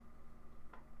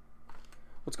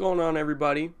What's going on,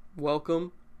 everybody?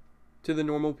 Welcome to the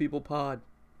Normal People Pod.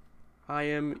 I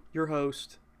am your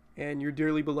host and your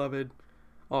dearly beloved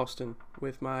Austin,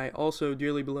 with my also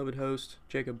dearly beloved host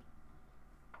Jacob.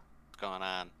 What's going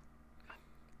on?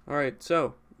 All right,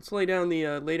 so let's lay down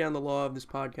the law of this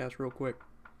podcast real quick.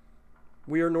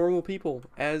 We are normal people,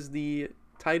 as the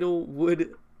title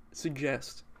would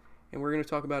suggest, and we're going to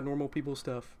talk about normal people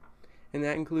stuff, and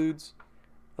that includes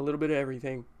a little bit of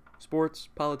everything: sports,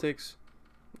 politics,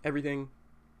 everything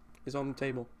is on the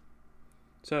table.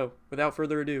 So, without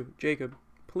further ado, Jacob,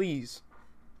 please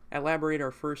elaborate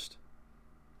our first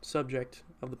subject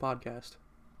of the podcast.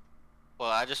 Well,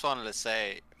 I just wanted to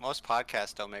say most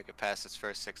podcasts don't make it past its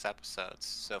first 6 episodes.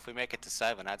 So if we make it to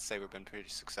 7, I'd say we've been pretty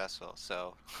successful.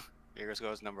 So here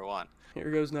goes number one.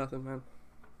 Here goes nothing, man.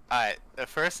 Alright, the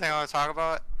first thing I want to talk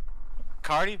about,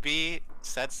 Cardi B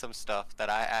said some stuff that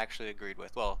I actually agreed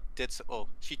with.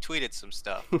 She tweeted some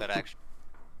stuff that actually.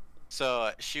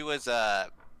 So she was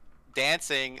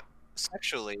dancing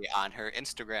sexually on her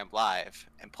Instagram live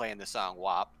and playing the song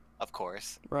WAP, of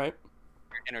course. Right?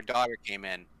 And her daughter came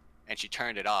in and she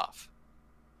turned it off.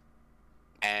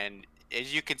 And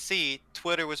as you can see,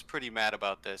 Twitter was pretty mad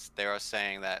about this. They were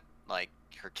saying that like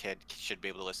her kid should be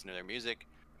able to listen to their music.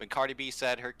 When Cardi B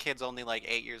said her kid's only like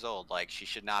 8 years old, like she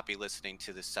should not be listening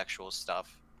to this sexual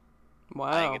stuff.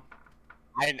 Wow.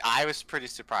 I was pretty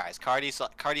surprised. Cardi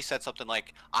said something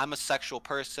like, "I'm a sexual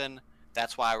person.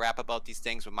 That's why I rap about these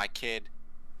things. But my kid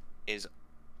is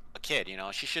a kid. You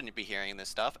know, she shouldn't be hearing this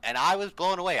stuff." And I was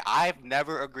blown away. I've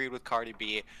never agreed with Cardi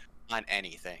B on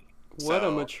anything. What a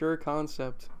So mature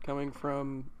concept coming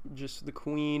from just the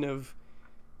queen of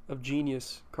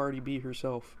genius, Cardi B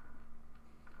herself.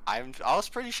 I was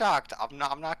pretty shocked. I'm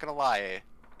not gonna lie,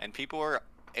 and people were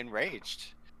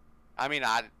enraged. I mean,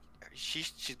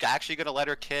 she's actually gonna let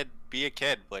her kid be a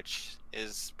kid, which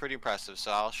is pretty impressive.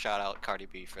 So I'll shout out Cardi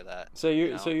B for that. So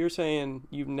You you're saying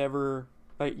you've never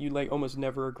you almost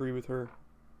never agree with her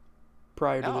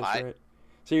prior to no, this, I right?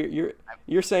 So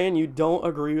you're saying you don't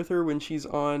agree with her when she's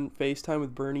on FaceTime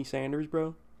with Bernie Sanders,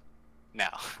 bro? no,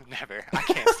 never. I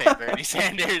can't stand Bernie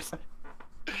Sanders.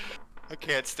 I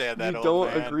can't stand You that old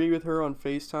don't man. agree with her on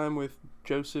FaceTime with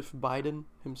Joseph Biden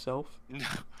himself? No,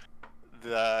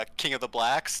 the King of the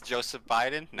Blacks, Joseph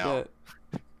Biden. No.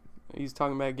 That he's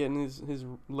talking about getting his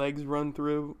legs run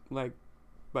through like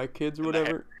by kids or And the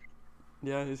whatever.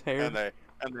 Yeah, his hair. and they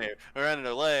ran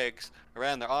their legs,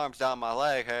 ran their arms down my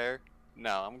leg hair.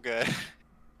 No, I'm good.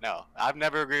 No, I've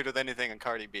never agreed with anything on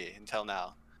Cardi B until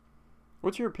now.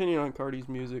 What's your opinion on Cardi's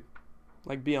music?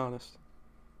 Like, be honest.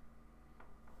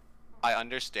 I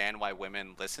understand why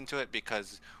women listen to it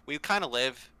because we kind of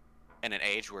live in an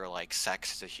age where like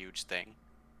sex is a huge thing.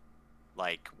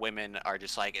 Like women are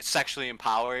just like sexually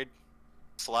empowered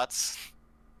sluts,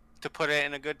 to put it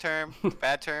in a good term,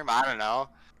 bad term. I don't know.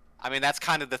 I mean, that's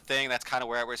kind of the thing. That's kind of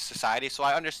where we're society. So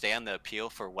I understand the appeal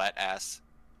for wet ass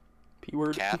P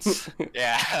word. cats.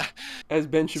 Yeah. As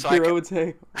Ben So I Shapiro could. would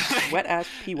say. Wet ass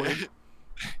P word.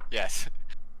 Yes.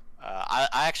 I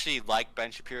actually like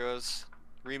Ben Shapiro's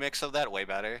remix of that way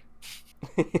better.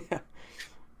 Yeah.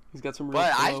 He's got some real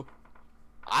But flow.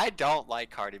 I don't like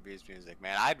Cardi B's music,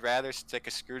 man. I'd rather stick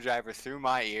a screwdriver through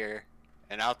my ear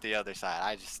and out the other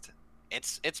side.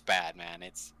 It's bad, man.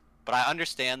 But I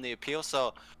understand the appeal.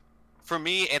 So for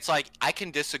me, it's like I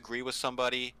can disagree with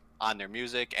somebody on their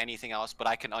music, anything else, but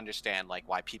I can understand like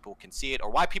why people can see it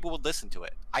or why people would listen to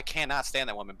it. I cannot stand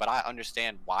that woman, but I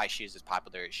understand why she's as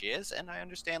popular as she is, and I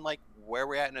understand like where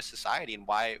we're at in a society and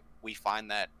why we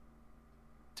find that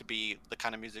to be the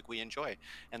kind of music we enjoy.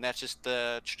 And that's just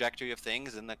the trajectory of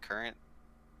things and the current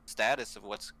status of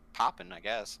what's popping, I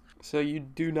guess. So you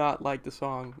do not like the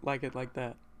song Like It Like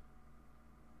That.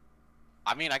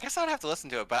 I mean, I guess I'd have to listen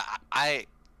to it, but I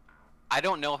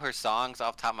don't know her songs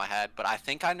off the top of my head, but I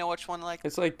think I know which one like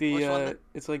It's like which one the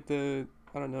it's like the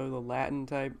I don't know, the Latin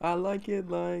type. I like it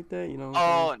like that, you know what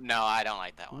I'm saying? Oh, no, I don't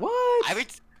like that one. I What? mean,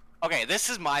 okay, this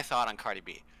is my thought on Cardi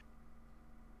B.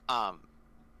 Um,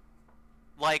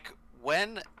 like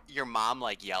when your mom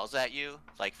like yells at you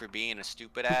like for being a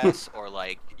stupid ass or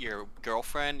like your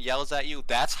girlfriend yells at you,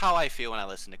 that's how I feel when I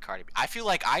listen to Cardi B. I feel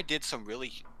like I did some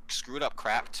really screwed up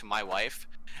crap to my wife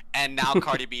and now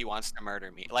Cardi B wants to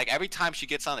murder me. Like every time she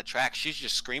gets on the track, she's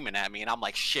just screaming at me and I'm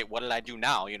like, "Shit, what did I do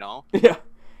now?" you know? Yeah.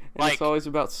 And it's Like always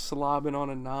about slobbing on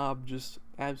a knob, just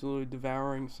absolutely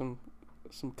devouring some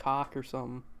cock or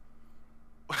something.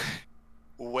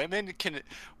 women can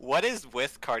what is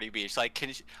with Cardi B? It's like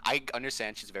I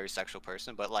understand she's a very sexual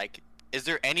person, but like is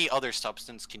there any other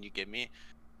substance can you give me?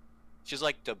 She's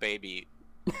like the baby,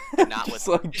 not with Just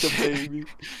like the baby.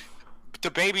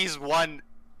 the baby's one.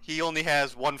 he only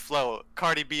has one flow.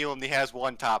 Cardi B only has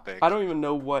one topic. I don't even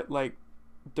know what like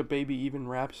the baby even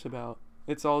raps about.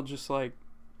 It's all just like,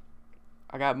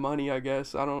 I got money, I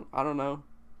guess. I don't know.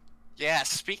 Yeah,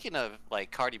 speaking of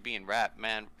like Cardi B and rap,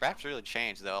 man, rap's really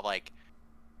changed though. Like,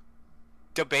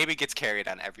 the baby gets carried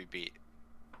on every beat.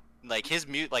 Like his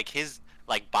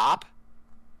bop,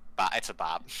 it's a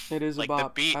bop. It is Like a the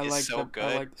bop. beat I is like so the, good.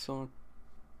 I like the song.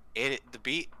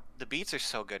 The beats are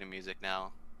so good in music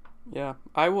now. Yeah,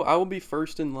 I will be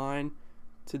first in line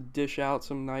to dish out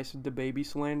some nice DaBaby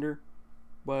slander,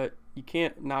 but you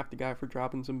can't knock the guy for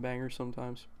dropping some bangers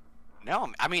sometimes.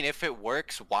 No, I mean if it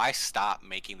works, why stop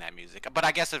making that music? But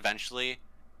I guess eventually,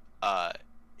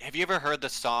 have you ever heard the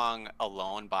song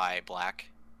 "Alone" by Black?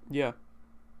 Yeah.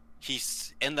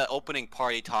 He's in the opening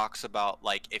part. He talks about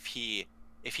like if he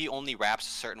only raps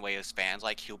a certain way as fans,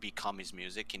 like he'll become his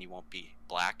music and he won't be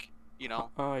Black. You know.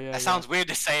 Oh yeah. That sounds weird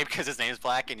to say because his name's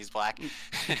Black and he's Black,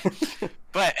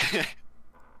 but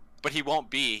but he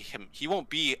won't be him. He won't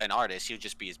be an artist. He'll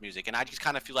just be his music. And I just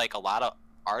kind of feel like a lot of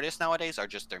artists nowadays are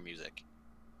just their music.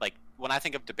 Like when I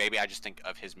think of DaBaby, I just think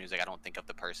of his music. I don't think of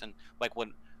the person. Like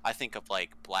when I think of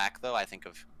like Black though, I think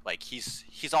of like he's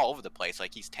all over the place.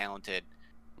 Like he's talented.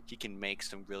 He can make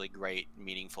some really great,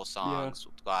 meaningful songs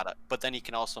with a lot of, but then he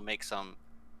can also make some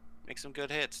good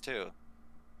hits too.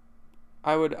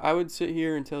 I would sit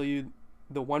here and tell you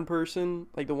the one person,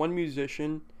 like the one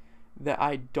musician that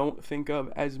I don't think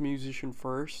of as musician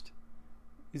first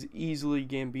is easily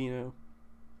Gambino.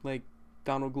 Like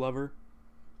Donald Glover.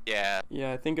 Yeah.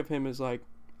 Yeah, I think of him as like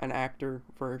an actor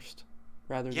first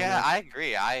rather than Yeah, like I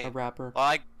agree. a rapper.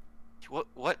 Well,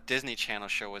 what Disney Channel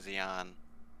show was he on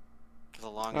for the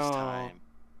longest time?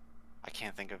 I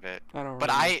can't think of it. I don't But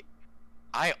remember.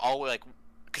 I always like,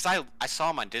 because I saw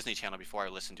him on Disney Channel before I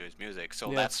listened to his music, so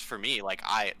Yeah. that's for me. Like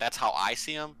that's how I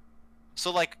see him.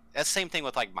 So like that's the same thing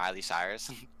with like Miley Cyrus.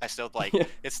 I still like Yeah.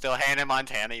 it's still Hannah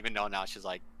Montana, even though now she's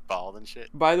like bald and shit.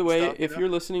 By the way, stuff, you if know? you're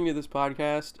listening to this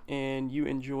podcast and you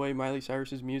enjoy Miley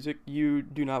Cyrus's music, you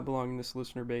do not belong in this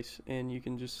listener base, and you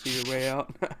can just see your way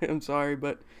out. I'm sorry,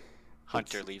 but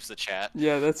Hunter leaves the chat.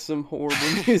 yeah, that's some horrible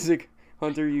music.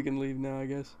 Hunter, you can leave now, I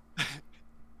guess.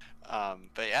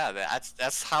 But yeah,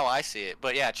 that's how I see it.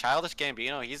 But yeah, Childish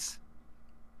Gambino, he's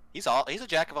a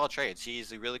jack of all trades.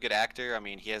 He's a really good actor. I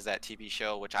mean, he has that TV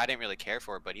show which I didn't really care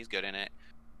for, but he's good in it.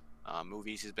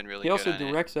 Movies, he's been really He good also in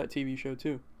it. directs that TV show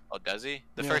too. Oh, does he?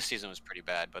 The Yeah. first season was pretty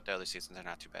bad, but the other seasons are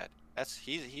not too bad.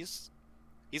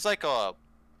 He's like a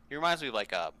he reminds me of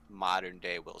like a modern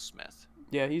day Will Smith.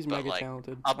 Yeah, he's But, mega like,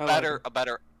 talented. A I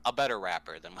like better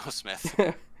rapper than Will Smith.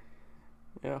 him.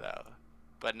 Yeah. So,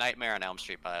 but Nightmare on Elm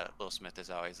Street by Will Smith is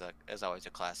always a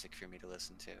classic for me to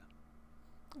listen to.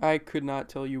 I could not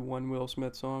tell you one Will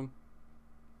Smith song.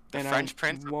 The And I French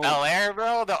Prince of won't- Bel Air,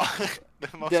 bro. The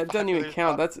most That doesn't even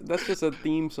popular count. song. That's just a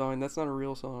theme song. That's not a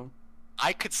real song.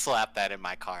 I could slap that in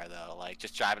my car though, like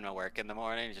just driving to work in the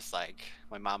morning, just like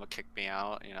my mama kicked me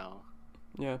out, you know,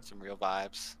 Yeah, some real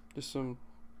vibes. just some.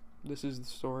 This is the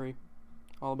story,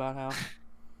 all about how.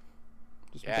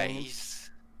 Just Yeah, banging.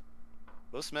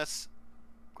 Will Smith's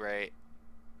great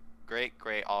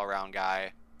all around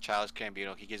guy. Childish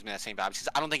Gambino, he gives me that same vibe.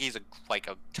 I don't think he's a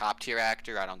top tier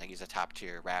actor. I don't think he's a top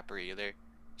tier rapper either,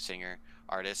 singer,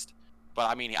 artist. But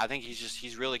I mean, I think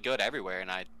he's really good everywhere, and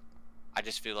I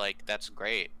just feel like that's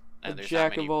great. A And there's not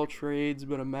jack many- of all trades,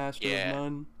 but a master Yeah. of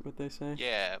none. What they say.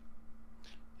 Yeah.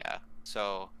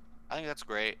 So I think that's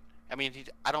great. I mean,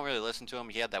 I don't really listen to him.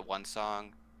 He had that one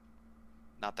song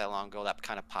not that long ago that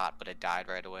kind of popped, but it died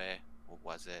right away. What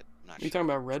was it? I'm not Are you sure. talking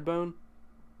about Redbone?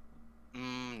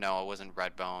 No, it wasn't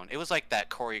Redbone. It was like that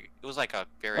Corey. It was like a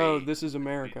very. Oh, This Is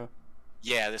America.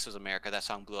 Yeah, This Was America. That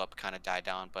song blew up, kind of died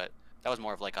down, but that was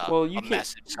more of like a, Well, you a can't-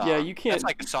 message song. yeah, you can't- That's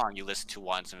like a song you listen to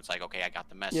once, and it's like, okay, I got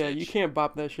the message. Yeah, you can't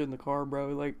bop that shit in the car, bro.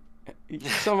 Like,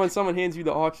 someone hands you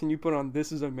the aux and you put on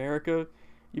 "This Is America,"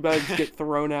 you better just get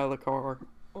thrown out of the car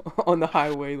on the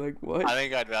highway. Like what? I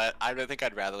think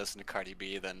I'd rather listen to Cardi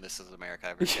B than This Is America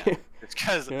ever Yeah. again. It's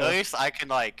because Yeah. at least I can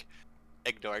like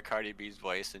ignore Cardi B's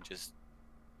voice and just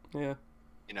Yeah.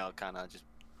 kind of just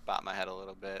bop my head a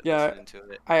little bit Yeah, listening to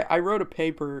it. I wrote a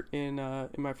paper in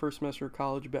my first semester of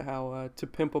college about how "To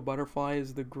Pimp a Butterfly"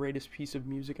 is the greatest piece of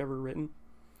music ever written.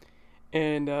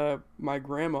 And my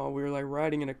grandma, we were like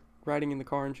riding in the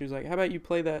car, and she was like, "How about you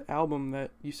play that album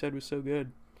that you said was so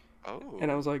good?" Oh.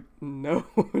 And I was like, "No,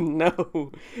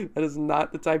 no, that is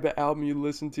not the type of album you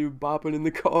listen to bopping in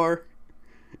the car.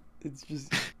 It's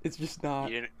just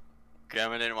not."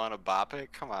 Grandma didn't want to bop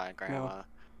it. Come on, Grandma.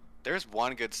 There's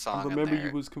one good song Remember, in there.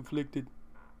 you was conflicted. Dude,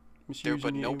 but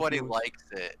Misusing your nobody influence. likes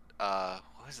it. What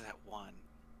was that one?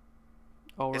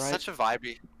 All It's right. such a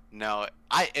vibey. No,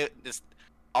 it's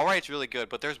all right. It's really good,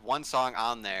 but there's one song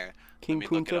on there. Let King me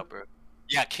look it Kunta. up, bro.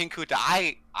 Yeah, King Kuta.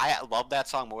 I love that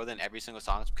song more than every single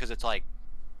song because it's like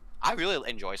I really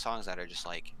enjoy songs that are just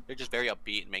like they're just very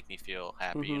upbeat and make me feel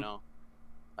happy. You Mm-hmm. know,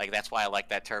 like that's why I like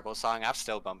that Turbo song. I'm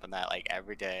still bumping that like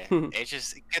every day.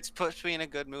 It puts me in a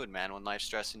good mood, man. When life's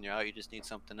stressing you out, you just need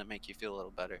something to make you feel a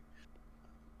little better.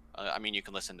 I mean, you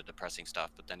can listen to depressing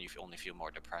stuff, but then you only feel more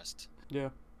depressed. Yeah.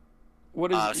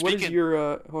 What is Speaking,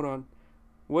 your hold on?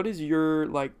 What is your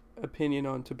like opinion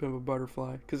on To Pimp a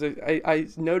Butterfly? Because I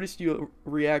noticed you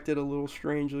reacted a little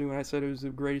strangely when I said it was the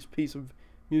greatest piece of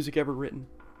music ever written.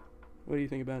 What do you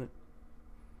think about it?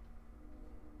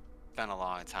 been a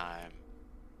long time,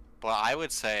 but I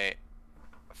would say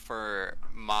for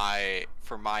my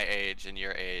age and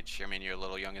your age, I mean, you're a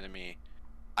little younger than me.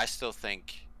 I still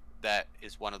think that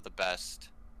is one of the best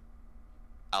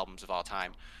albums of all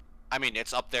time. I mean,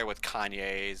 it's up there with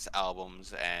Kanye's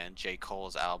albums and J.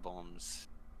 Cole's albums.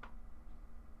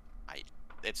 I,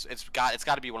 it's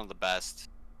got to be one of the best.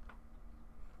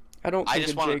 I don't I think a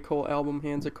just want J Cole album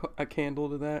hands a candle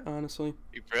to that. Honestly.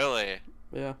 to really.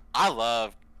 Yeah. I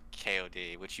love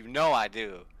KOD, which you know I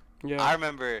do. Yeah. I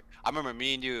remember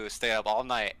me and you stayed up all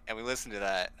night and we listened to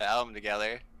that album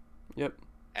together. Yep.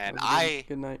 That And was a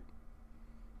good night.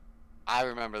 I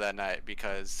remember that night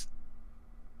because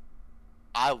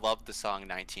I love the song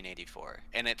 1984,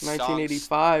 and it's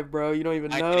 1985, bro. You don't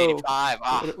even know. 1985.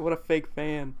 Ah, What a fake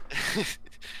fan.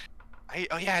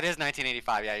 oh yeah, it is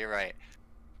 1985. Yeah, you're right.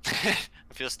 I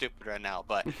feel stupid right now,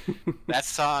 but that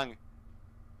song,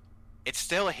 it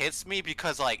still hits me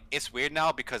because like it's weird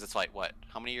now because it's like what?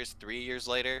 How many years? 3 years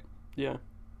later? Yeah.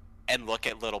 And look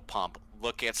at Little Pump.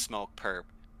 Look at Smoke Perp.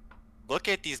 Look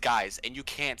at these guys, and you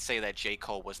can't say that J.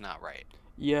 Cole was not right.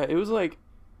 Yeah. It was like.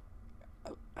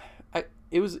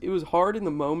 It was hard in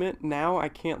the moment. Now I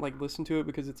can't like listen to it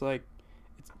because it's like,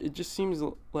 it just seems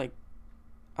like,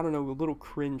 I don't know, a little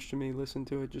cringe to me. Listen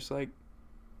to it, just like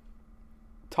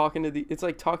it's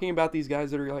like talking about these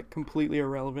guys that are like completely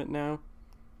irrelevant now.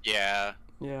 Yeah.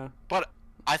 Yeah. But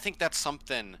I think that's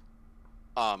something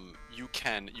you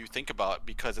think about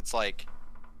because it's like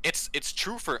it's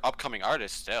true for upcoming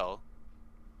artists still.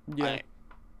 Yeah.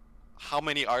 How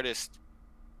many artists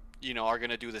are going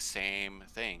to do the same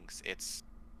things? It's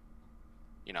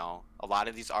a lot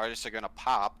of these artists are going to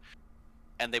pop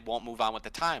and they won't move on with the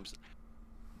times.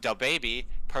 DaBaby,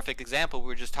 perfect example. We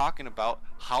were just talking about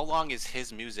how long is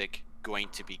his music going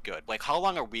to be good? Like how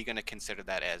long are we going to consider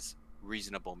that as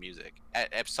reasonable music?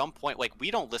 At some point, like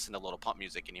we don't listen to Little Pump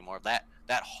music anymore. That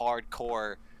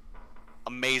hardcore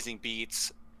amazing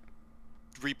beats,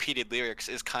 repeated lyrics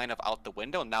is kind of out the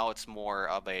window. Now it's more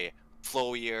of a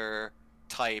flowier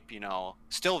type,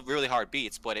 still really hard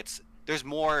beats, but there's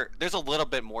a little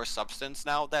bit more substance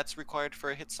now that's required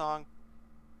for a hit song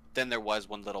than there was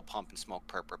when Little Pump and Smoke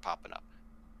Perp were popping up.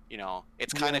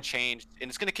 It's kind of changed, and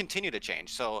it's going to continue to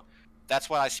change. So that's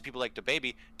why I see people like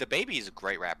DaBaby. DaBaby is a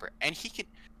great rapper, and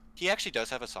he actually does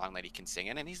have a song that he can sing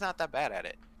in, and he's not that bad at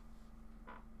it.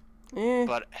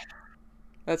 But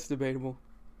that's debatable.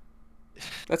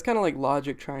 That's kind of like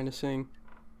Logic trying to sing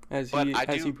as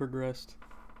he progressed.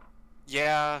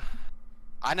 Yeah,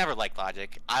 I never liked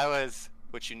Logic. I was,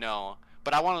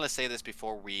 but I wanted to say this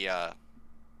before we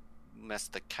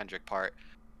missed the Kendrick part.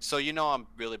 So I'm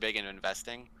really big into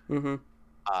investing. Mm-hmm.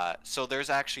 So there's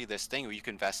actually this thing where you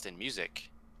can invest in music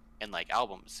and like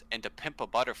albums, and To Pimp a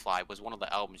Butterfly was one of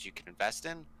the albums you can invest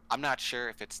in. I'm not sure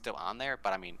if it's still on there,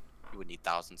 but I mean, you would need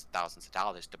thousands and thousands of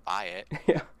dollars to buy it.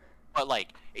 Yeah. But like,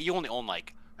 you only own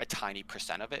like a tiny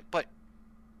percent of it. But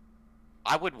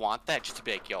I would want that just to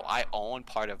be like, yo, I own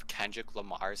part of Kendrick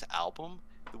Lamar's album,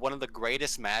 one of the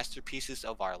greatest masterpieces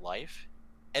of our life,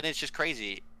 and it's just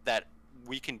crazy that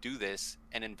we can do this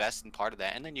and invest in part of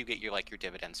that, and then you get your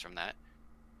dividends from that.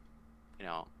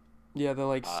 Yeah,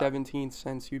 the 17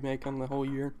 cents you make on the whole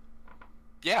year.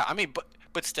 Yeah, I mean,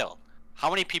 but still, how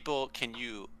many people can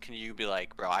you be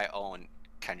like, bro, I own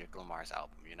Kendrick Lamar's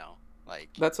album? Like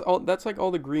that's like all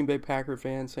the Green Bay Packer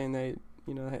fans saying they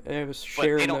have a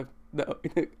share in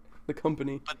the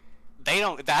company. But they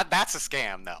don't. That's a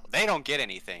scam though. They don't get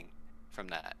anything from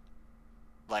that.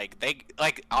 Like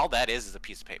all that is a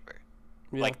piece of paper.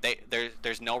 Yeah. Like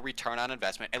there's no return on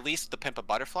investment. At least the Pimp a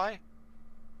Butterfly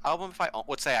album, if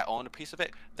let's say I own a piece of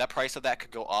it, that price of that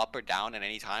could go up or down at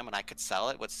any time, and I could sell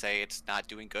it. Let's say it's not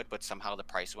doing good, but somehow the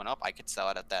price went up, I could sell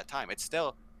it at that time. It's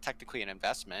still technically an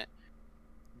investment,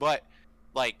 but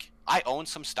like I own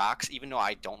some stocks, even though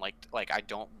I don't like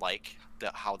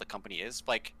how the company is,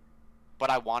 but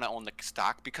I want to own the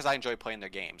stock because I enjoy playing their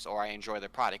games or I enjoy their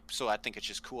product. So I think it's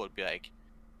just cool to be like,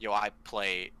 yo, I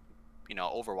play,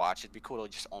 Overwatch. It'd be cool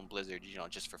to just own Blizzard,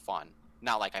 just for fun.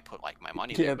 Not like I put like my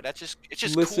money Yeah. there, but it's just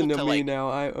Listen cool to to me like now.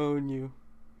 I own you.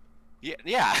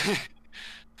 yeah.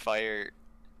 fire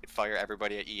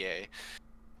everybody at EA.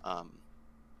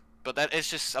 But that is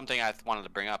just something I wanted to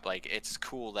bring up. Like, it's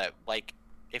cool that, like,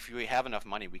 if we have enough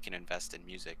money, we can invest in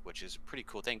music, which is a pretty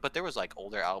cool thing. But there was like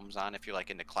older albums on. If you're like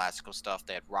into classical stuff,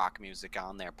 they had rock music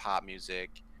on there, pop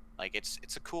music. Like, it's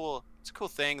a cool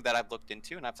thing that I've looked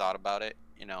into and I've thought about it.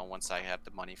 Once I have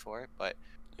the money for it. But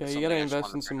Yeah, it's you gotta something I just invest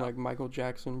wanted in to some bring up. like Michael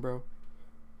Jackson, bro.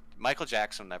 Michael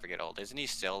Jackson will never get old. Isn't he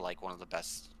still like one of the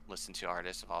best listened to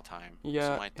artists of all time? Yeah,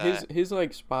 Something like that. his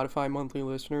like Spotify monthly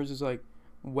listeners is like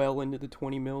well into the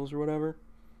 20 mils or whatever.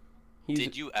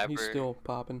 Did you He's ever still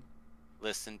popping.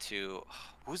 listen to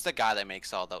who's the guy that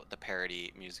makes all the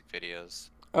parody music videos?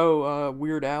 Oh,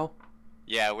 Weird Al.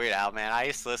 Yeah, Weird Al, man. I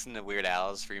used to listen to Weird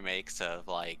Al's remakes of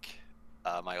like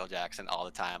Michael Jackson all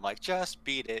the time. Like, just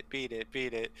beat it, beat it,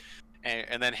 beat it.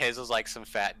 And then his was like some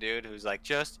fat dude who's like,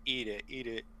 just eat it, eat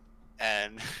it.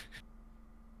 And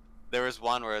there was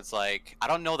one where it's like, I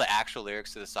don't know the actual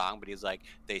lyrics to the song, but he's like,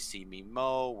 they see me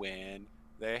mowing,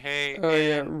 they hate. Oh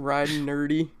yeah, Riding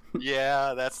Nerdy.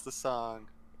 Yeah, that's the song.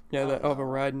 Yeah, that of a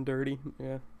Riding Dirty.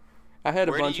 Yeah, I had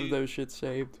a Where do bunch of you- those shit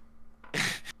saved.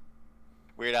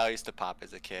 Weird Al used to pop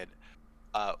as a kid.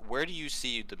 Where do you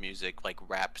see the music, like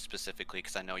rap specifically,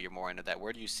 because I know you're more into that,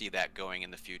 where do you see that going in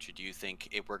the future? Do you think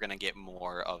if we're going to get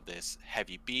more of this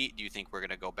heavy beat? Do you think we're going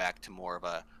to go back to more of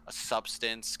a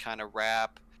substance kind of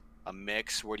rap, a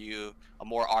mix? A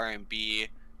more R&B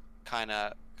kind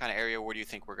of area? Where do you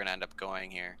think we're going to end up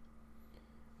going here?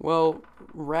 Well,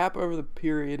 rap over the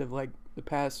period of like the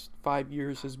past 5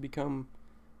 years has become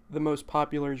the most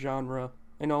popular genre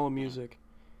in all of music.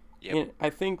 Yep. And I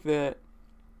think that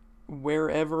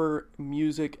wherever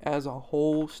music as a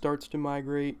whole starts to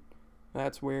migrate,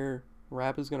 that's where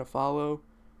rap is going to follow.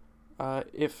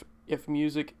 If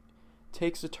music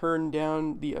takes a turn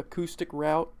down the acoustic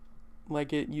route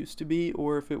like it used to be,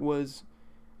 or if it was,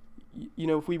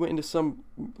 if we went into some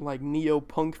like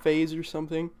neo-punk phase or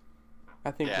something,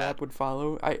 I think Yeah. rap would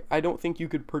follow. I don't think you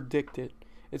could predict it.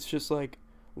 It's just like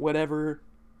whatever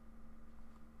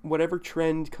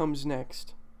trend comes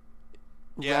next,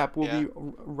 Yeah, rap will yeah. be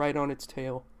right on its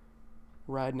tail,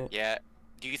 riding it. Yeah.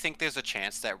 Do you think there's a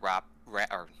chance that rap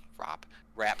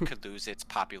could lose its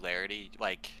popularity?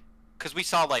 Like, because we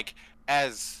saw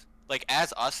as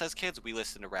us as kids, we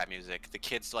listened to rap music. The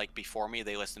kids like before me,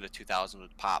 they listened to 2000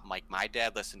 with pop. Like my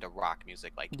dad listened to rock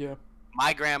music. Like Yeah.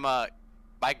 my grandma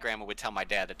would tell my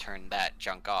dad to turn that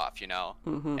junk off,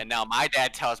 Mm-hmm. And now my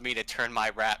dad tells me to turn my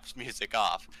rap music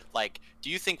off. Like, do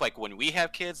you think like when we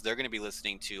have kids, they're gonna be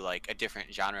listening to like a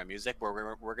different genre of music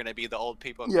where we're gonna be the old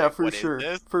people? And be Yeah, like, for "What is sure,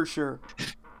 this?" for sure.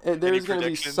 There's gonna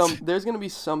be predictions? there's gonna be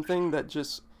something that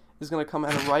just is gonna come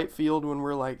out of right field when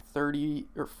we're like 30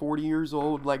 or 40 years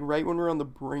old, like right when we're on the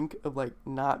brink of like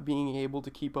not being able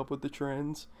to keep up with the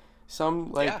trends.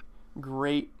 Some like Yeah.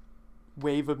 great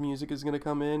wave of music is gonna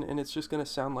come in, and it's just gonna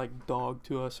sound like dog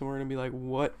to us, and we're gonna be like,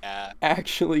 what Yeah,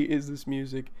 actually is this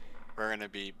music? we're gonna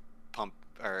be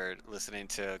listening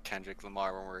to Kendrick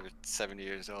Lamar when we're 70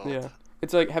 years old. Yeah,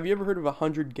 it's like, have you ever heard of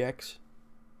 100 Gex?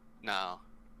 No.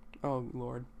 Oh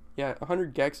lord, yeah,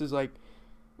 100 Gex is like,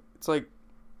 it's like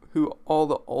who all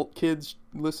the alt kids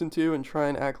listen to and try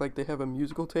and act like they have a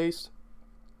musical taste,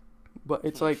 but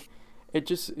it's like, it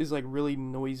just is like really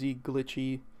noisy,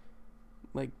 glitchy,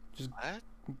 like just What?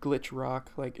 glitch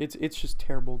rock. Like it's just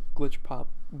terrible glitch pop.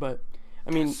 But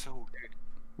I mean, That's so weird.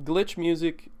 glitch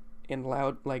music and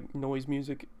loud like noise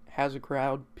music has a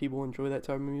crowd. People enjoy that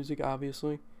type of music,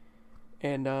 obviously,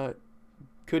 and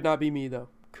could not be me though.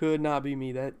 Could not be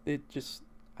me. That it just,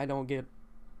 I don't get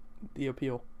the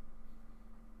appeal.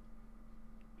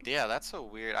 Yeah, that's so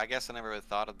weird. I guess I never really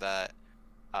thought of that.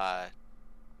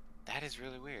 That is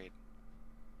really weird.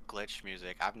 Glitch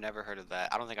music. I've never heard of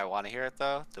that. I don't think I want to hear it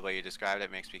though. The way you described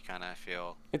it makes me kind of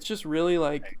feel. It's just really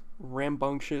like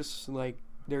rambunctious. Like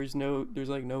there's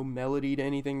like no melody to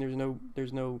anything.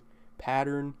 There's no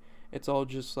pattern. It's all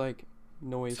just like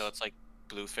noise. So it's like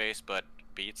Blueface, but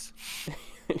beats.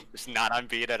 It's not on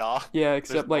beat at all. Yeah, There's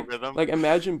except no like rhythm.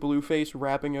 imagine Blueface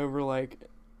rapping over like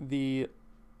the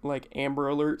like Amber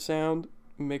Alert sound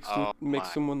mixed Oh my.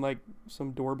 them with like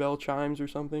some doorbell chimes or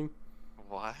something.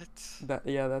 What? That's what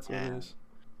it Yeah. is.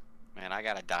 Man, I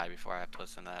gotta die before I have to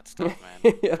listen to that stuff,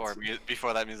 man. Yeah,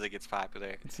 Before that music gets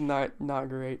popular. it's not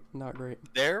great, not great.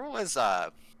 There was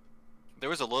a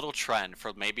little trend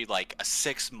for maybe like a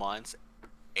 6 months,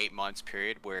 8 months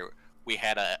period where we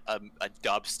had a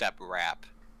dubstep rap.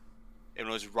 It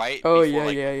was right Oh before yeah,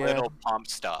 like yeah, yeah, Little Pump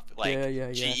stuff. yeah, Like yeah,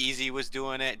 yeah. G-Eazy was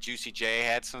doing it, Juicy J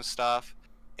had some stuff.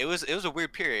 It was a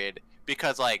weird period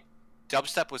because like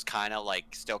dubstep was kind of like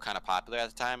still kind of popular at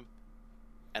the time,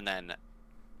 and then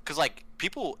because like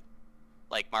people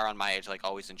like around my age like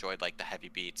always enjoyed like the heavy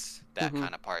beats, that Mhm.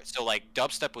 kind of part. So like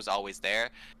dubstep was always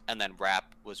there, and then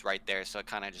rap was right there. So it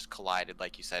kind of just collided,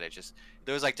 like you said. It just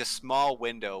there was like this small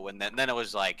window, and then it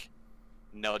was like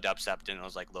no dubstep, and it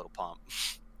was like Little Pump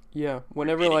Yeah.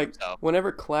 repeating himself.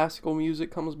 Whenever classical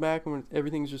music comes back and when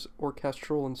everything's just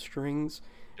orchestral and strings,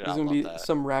 Dude, there's I gonna love be that.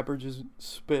 some rapper just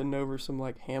spitting over some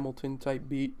like Hamilton type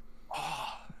beat. Oh,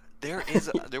 there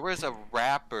was a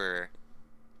rapper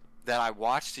that I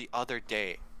watched the other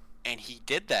day, and he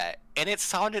did that, and it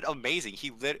sounded amazing.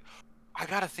 I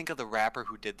gotta think of the rapper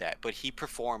who did that, but he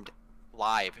performed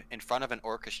live in front of an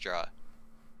orchestra,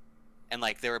 and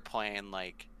like they were playing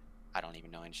like I don't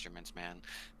even know instruments, man,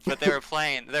 but they were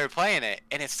playing it,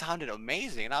 and it sounded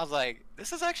amazing, and I was like,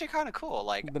 this is actually kind of cool.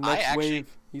 Like The next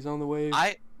wave, he's on the wave.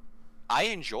 I I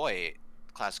enjoy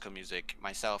classical music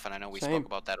myself, and I know we spoke Same.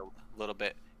 about that a little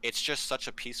bit. It's just such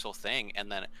a peaceful thing, and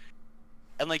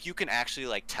like you can actually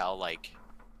like tell like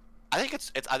I think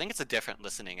it's a different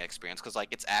listening experience because like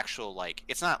it's actual like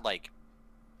it's not like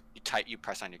you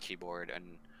press on your keyboard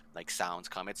and like sounds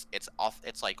come.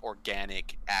 It's like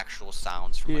organic actual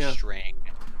sounds from a Yeah. string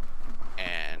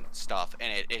and stuff,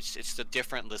 and it's a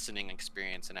different listening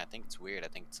experience, and I think it's weird. I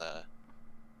think it's a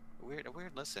weird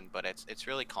listen, but it's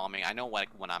really calming. I know like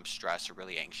when I'm stressed or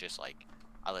really anxious, like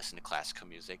I listen to classical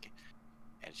music,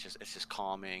 and it's just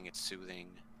calming, it's soothing.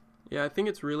 Yeah, I think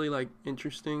it's really like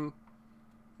interesting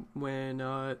when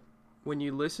uh when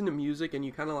you listen to music and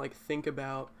you kind of like think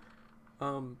about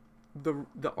um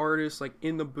the artist like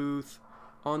in the booth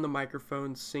on the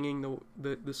microphone singing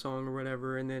the song or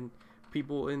whatever, and then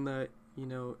people in the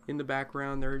in the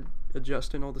background they're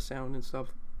adjusting all the sound and stuff,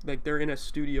 like they're in a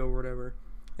studio or whatever.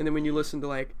 And then when you listen to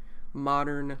like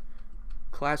modern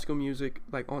classical music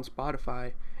like on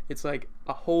Spotify, it's like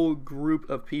a whole group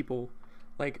of people,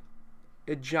 like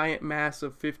a giant mass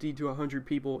of 50 to 100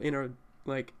 people in a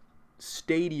like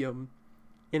stadium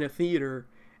in a theater,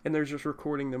 and they're just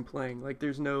recording them playing. Like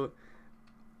there's no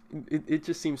it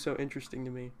just seems so interesting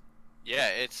to me. Yeah,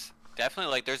 it's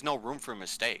definitely like there's no room for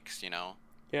mistakes, you know?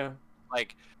 Yeah.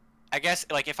 Like I guess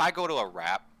like if I go to a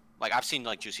rap, like I've seen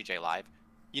like Juicy J live,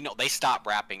 they stop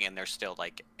rapping and they're still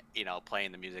like,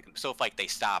 playing the music. So if like they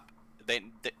stop,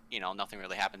 nothing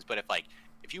really happens. But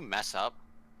if you mess up,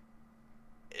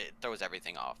 it throws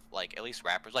everything off. Like at least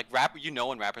rappers, like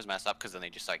when rappers mess up because then they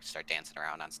just like start dancing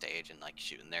around on stage and like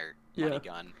shooting their money Yeah.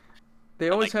 gun They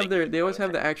and always like have making they always videos.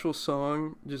 have the actual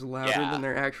song just louder Yeah, than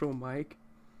their actual mic.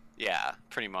 yeah,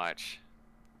 pretty much.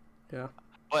 Yeah.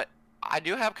 But I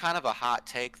do have kind of a hot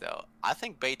take though. I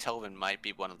think Beethoven might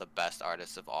be one of the best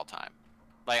artists of all time.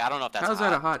 Like I don't know if that's a How's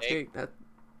that a hot hot take. take? That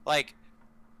Like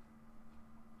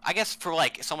I guess for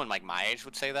like someone like my age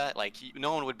would say that. Like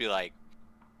no one would be like.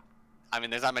 I mean,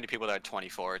 there's not many people that are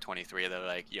 24 or 23 that are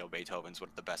like, yo, Beethoven's one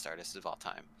of the best artists of all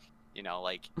time.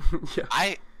 Like yeah.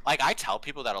 I tell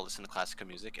people that I listen to classical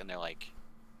music, and they're like,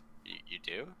 you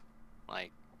do?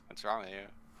 Like, what's wrong with you?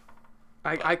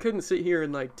 I But couldn't sit here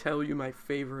and like tell you my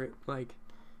favorite.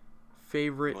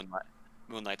 Moonlight,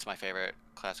 Moonlight's my favorite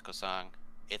classical song.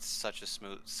 It's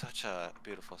such a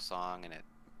beautiful song, and it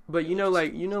But really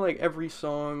just like every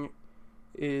song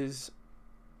is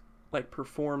like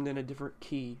performed in a different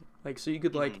key. Like so hmm you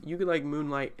could like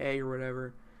Moonlight A or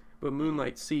whatever, but hmm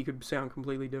Moonlight C could sound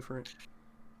completely different.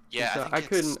 And Yeah, I so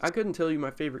think it's. I couldn't tell you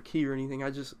my favorite key or anything.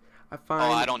 I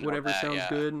Oh, I find don't know whatever that. sounds Yeah,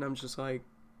 good, and I'm just like,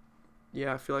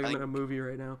 yeah, I feel like I I'm in think. a movie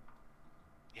right now.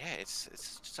 Yeah, it's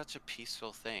such a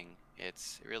peaceful thing.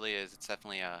 It really is. It's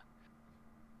definitely an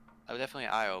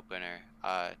eye opener.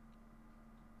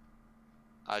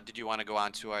 Did you want to go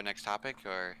on to our next topic,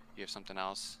 or you have something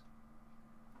else?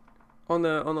 On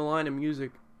the line of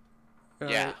music, uh,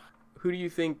 Yeah, who do you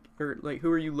think, or like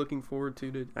who are you looking forward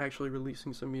to actually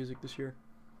releasing some music this year?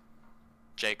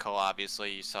 J. Cole.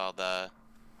 Obviously, you saw the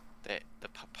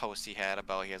post he had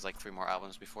about he has like 3 more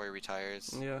albums before he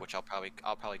retires, Yeah. which I'll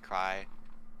probably cry.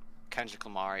 Kendrick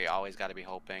Lamar, you always got to be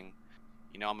hoping.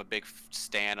 I'm a big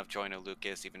stan of Joyner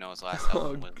Lucas, even though his last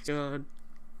Oh album was God.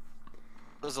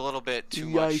 was a little bit too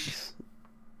much Yikes.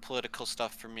 political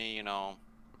stuff for me.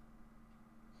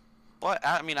 But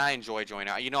I mean, I enjoy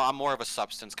Joyner. I'm more of a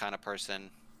substance kind of person.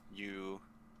 You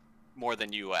more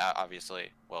than you,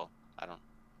 obviously. Well, I don't,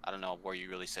 I don't know where you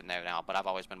really sit there now, but I've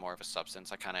always been more of a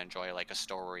substance. I kind of enjoy like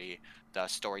the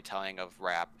storytelling of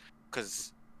rap,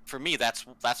 because for me, that's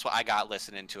what I got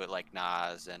listening to it, like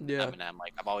Nas and Yeah. Eminem.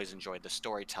 Like I've always enjoyed the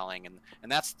storytelling,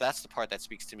 and that's the part that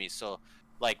speaks to me. So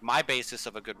like my basis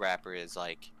of a good rapper is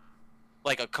like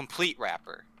a complete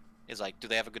rapper is like, do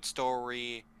they have a good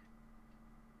story?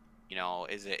 You know,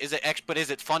 but is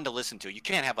it fun to listen to? You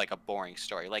can't have like a boring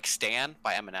story. Like Stan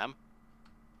by Eminem,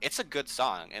 it's a good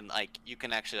song, and like you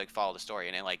can actually like follow the story,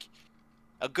 and like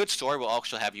a good story will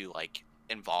also have you like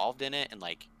involved in it, and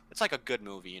like it's like a good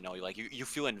movie, you know, like you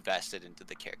feel invested into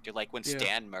the character. Like when Yeah.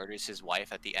 Stan murders his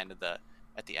wife at the end of the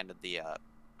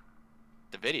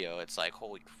the video, it's like,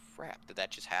 holy crap, did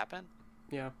that just happen?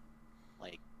 Yeah.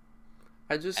 Like,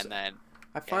 And then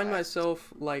I find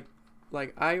myself like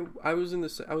I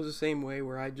was I was the same way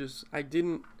where I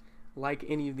didn't like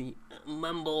any of the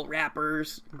mumble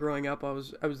rappers growing up. I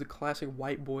was the classic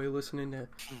white boy listening to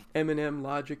Eminem,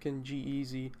 Logic, and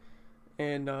G-Eazy,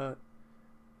 and I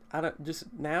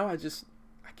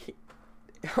can't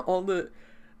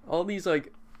all these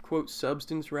like quote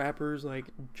substance rappers like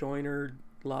Joyner,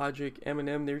 Logic,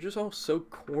 Eminem. They're just all so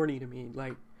corny to me.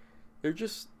 Like they're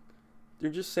just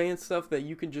saying stuff that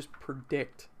you can just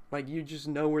predict. Like you just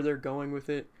know where they're going with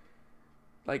it.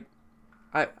 Like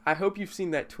I hope you've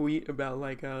seen that tweet about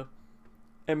like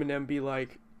Eminem be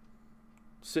like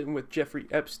sitting with Jeffrey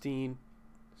Epstein,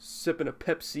 sipping a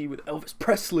Pepsi with Elvis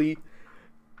Presley,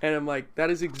 and I'm like, that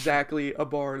is exactly a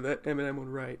bar that Eminem would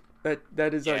write.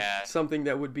 That is like something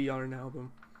that would be on an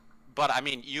album. But I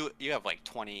mean, you have like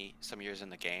 20 some years in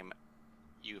the game.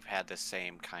 You've had the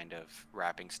same kind of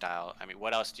rapping style. I mean,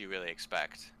 what else do you really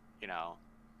expect? You know.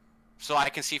 So I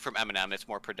can see from Eminem, it's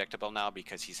more predictable now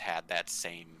because he's had that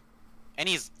same, and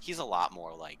he's a lot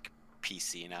more like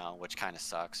PC now, which kind of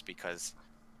sucks because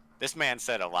this man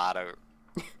said a lot of.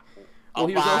 Well,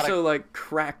 he was also like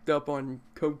cracked up on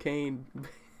cocaine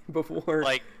before.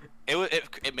 Like,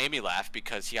 it made me laugh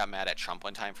because he got mad at Trump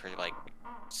one time for like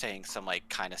saying some like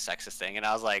kind of sexist thing, and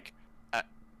I was like, are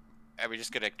we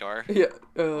just gonna ignore? Yeah.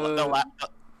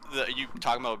 You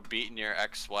talking about beating your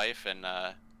ex-wife and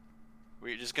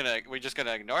we're just gonna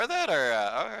ignore that, or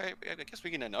all right, I guess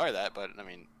we can ignore that. But I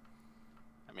mean,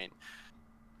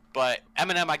 but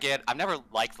Eminem, I've never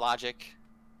liked Logic,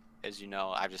 as you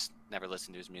know. I've just never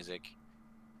listened to his music.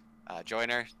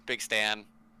 Joyner, big stan,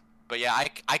 but yeah,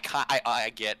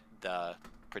 I get the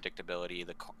predictability,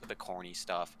 the corny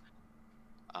stuff.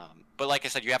 But like I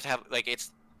said, you have to have like it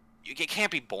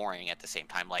can't be boring at the same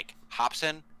time. Like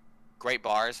Hopsin, great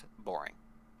bars, boring.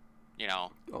 You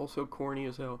know. Also corny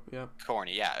as hell. Yeah.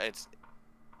 Corny, yeah.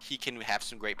 He can have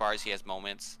some great bars. He has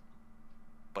moments,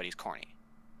 but he's corny,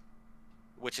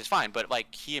 which is fine. But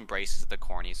like he embraces the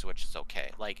cornies, which is okay.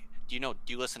 Like, do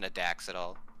you listen to Dax at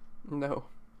all? No.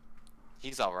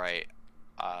 He's all right.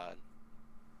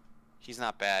 He's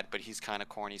not bad, but he's kind of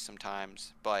corny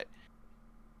sometimes. But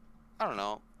I don't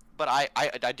know. But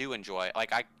I do enjoy.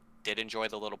 Like I did enjoy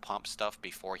the Little Pump stuff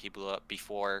before he blew up.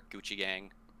 Before Gucci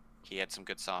Gang. He had some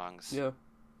good songs. Yeah.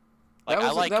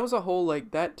 Like, that was a whole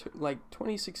like that like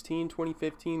 2016,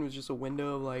 2015 was just a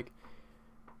window of like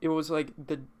it was like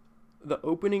the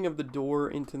opening of the door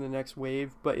into the next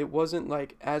wave, but it wasn't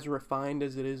like as refined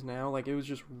as it is now. Like it was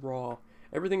just raw.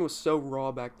 Everything was so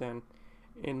raw back then.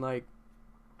 And like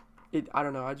I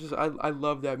don't know, I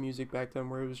love that music back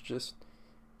then where it was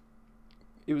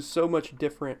so much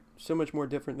different, so much more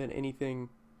different than anything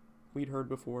we'd heard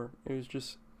before. It was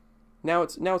just now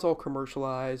it's all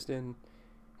commercialized and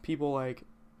people like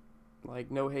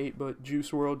no hate but Juice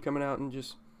WRLD coming out and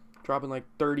just dropping like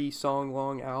 30 song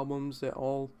long albums that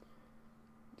all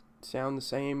sound the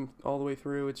same all the way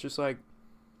through. It's just like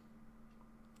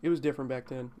it was different back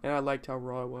then, and I liked how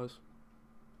raw it was.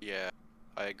 Yeah,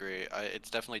 I agree. It's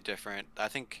definitely different. I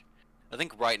think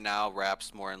right now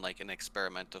rap's more in like an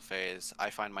experimental phase.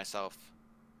 I find myself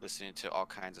listening to all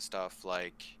kinds of stuff.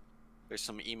 Like there's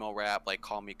some emo rap like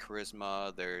Call Me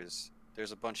Charisma. There's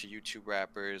a bunch of YouTube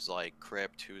rappers like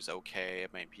Crypt, who's okay. I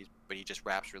mean, but he just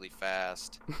raps really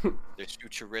fast. There's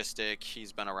Futuristic.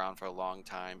 He's been around for a long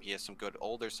time. He has some good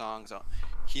older songs.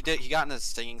 He got into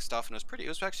singing stuff and it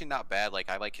was actually not bad. Like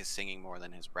I like his singing more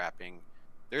than his rapping.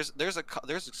 There's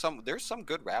some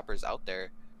good rappers out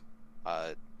there.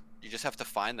 You just have to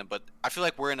find them. But I feel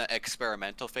like we're in an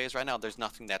experimental phase right now. There's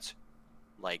nothing that's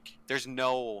like there's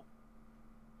no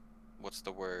what's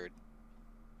the word?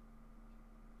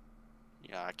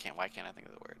 Yeah, why can't I think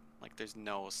of the word? Like there's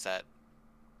no meta.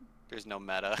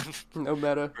 No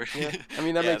meta. Yeah. I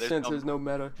mean that makes sense. There's no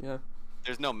meta. Yeah.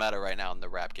 There's no meta right now in the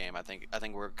rap game. I think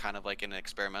we're kind of like in an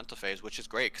experimental phase, which is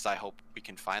great because I hope we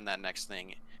can find that next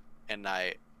thing, and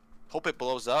I hope it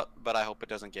blows up, but I hope it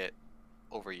doesn't get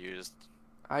overused.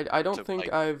 I don't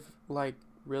think I've like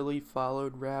really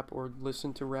followed rap or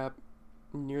listened to rap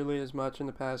nearly as much in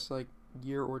the past like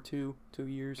year or 2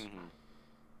 years. Mm-hmm.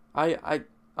 I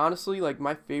honestly, like,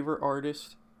 my favorite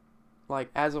artist, like,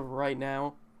 as of right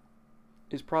now,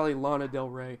 is probably Lana Del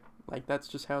Rey. Like, that's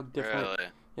just how different.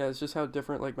 Really? Yeah, it's just how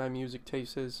different, like, my music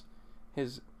taste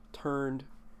has turned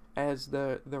as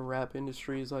the rap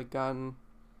industry has, like, gotten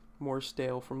more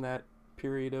stale from that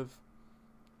period of,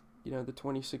 the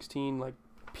 2016, like,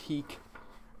 peak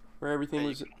where everything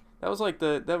was. That was like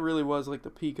that really was like the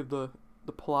peak of the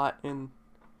plot in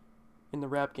the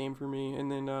rap game for me.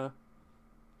 And then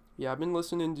yeah, I've been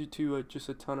listening to just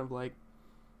a ton of, like,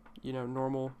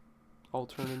 normal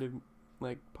alternative,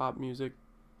 like, pop music.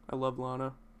 I love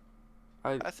Lana.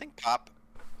 I think pop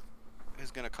is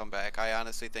gonna come back. I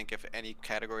honestly think if any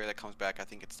category that comes back, I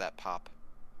think it's that pop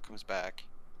comes back.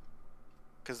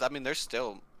 Cause I mean, there's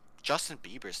still Justin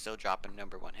Bieber's still dropping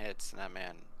 #1 hits, and that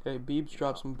man. Hey, Biebs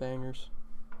dropped some bangers.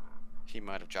 He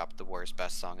might have dropped the worst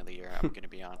best song of the year. I'm gonna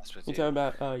be honest with you. You talking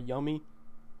about Yummy?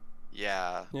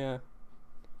 Yeah. Yeah.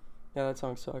 Yeah, that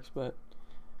song sucks, but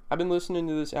I've been listening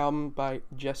to this album by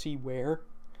Jessie Ware,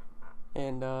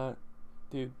 and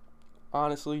dude,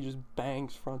 honestly, just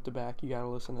bangs front to back. You gotta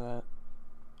listen to that.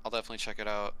 I'll definitely check it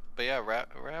out. But yeah,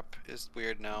 rap is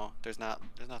weird now. There's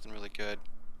nothing really good.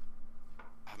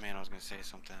 Oh man, I was gonna say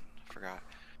something. I forgot.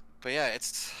 But yeah,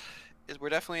 we're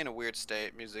definitely in a weird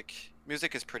state. Music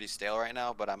is pretty stale right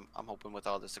now, but I'm hoping with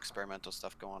all this experimental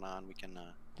stuff going on, we can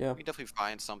we can definitely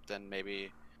find something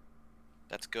maybe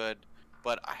that's good.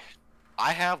 But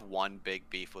I have one big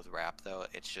beef with rap though.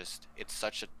 It's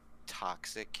such a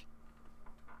toxic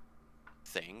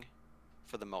thing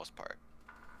for the most part.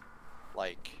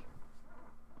 Like,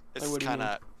 it's kind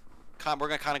of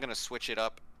we're gonna switch it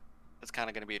up. It's kind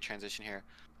of gonna be a transition here.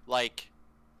 Like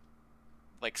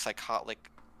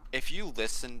if you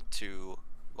listen to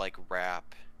like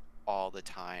rap all the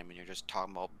time and you're just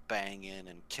talking about banging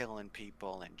and killing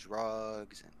people and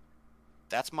drugs, and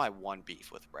that's my one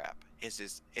beef with rap.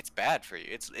 Is it's bad for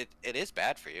you. It is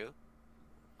bad for you.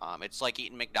 It's like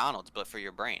eating McDonald's but for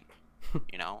your brain,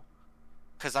 you know?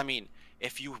 Because I mean,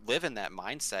 if you live in that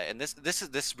mindset, and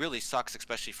this really sucks,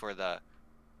 especially for the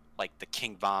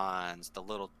King Vons, the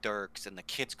Little Durks, and the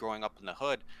kids growing up in the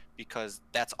hood, because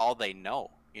that's all they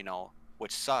know,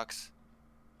 which sucks.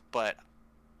 But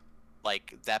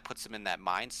like, that puts them in that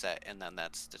mindset, and then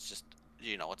that's just,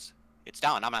 it's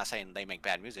down. I'm not saying they make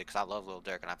bad music, because I love Little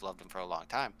Durk and I've loved him for a long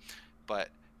time, but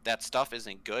that stuff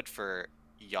isn't good for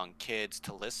young kids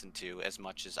to listen to as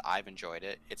much as I've enjoyed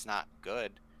it. It's not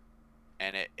good,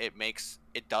 and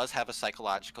it does have a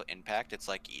psychological impact. It's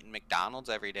like eating McDonald's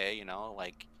every day,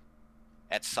 like,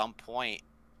 at some point,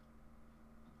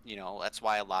 that's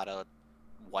why a lot of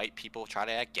white people try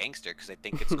to act gangster, because they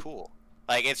think it's cool.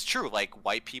 Like, it's true. Like,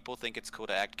 white people think it's cool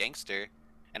to act gangster,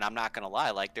 and I'm not gonna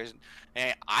lie. Like,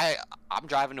 I'm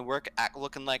driving to work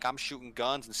looking like I'm shooting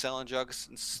guns and selling drugs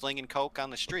and slinging coke on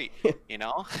the street.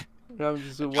 I'm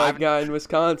just a white guy in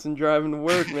Wisconsin driving to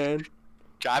work, man.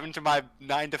 Driving to my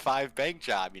 9-to-5 bank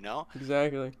job,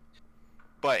 Exactly.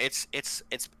 But it's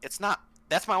not.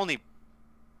 That's my only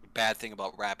bad thing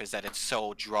about rap, is that it's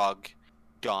so drug,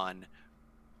 gun,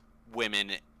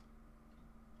 women,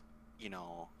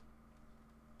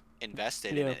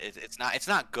 invested in it. It's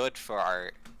not good for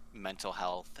our mental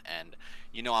health. And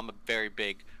I'm a very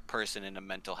big person into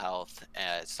mental health,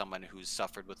 as someone who's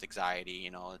suffered with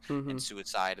anxiety, and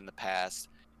suicide in the past.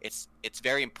 It's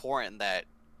very important that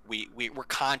we're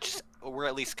conscious, we're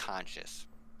at least conscious,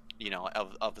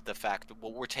 of the fact that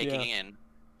what we're taking in,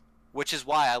 which is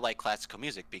why I like classical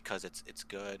music, because it's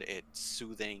good, it's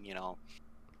soothing,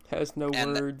 Has no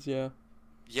words,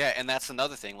 Yeah, and that's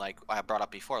another thing, like I brought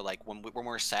up before, like when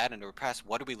we're sad and depressed,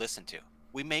 what do we listen to?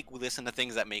 We listen to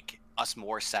things that make us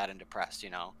more sad and depressed,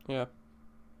 Yeah.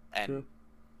 And true.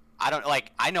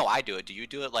 I know I do it. Do you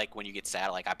do it, like, when you get sad?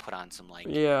 Like, I put on some, like,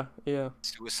 yeah.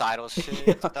 suicidal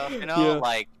shit stuff,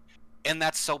 like, and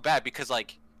that's so bad, because,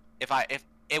 like, if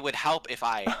it would help if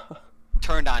I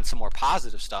turned on some more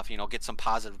positive stuff, get some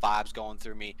positive vibes going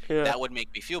through me, that would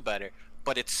make me feel better.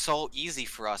 But it's so easy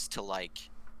for us to, like,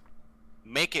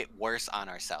 make it worse on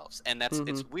ourselves, and that's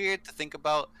it's weird to think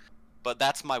about, but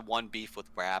that's my one beef with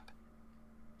rap,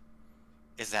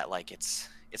 is that, like, it's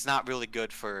not really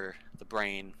good for the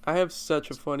brain. I have such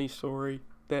a funny story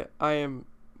that I am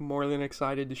more than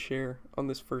excited to share on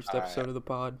this first episode of the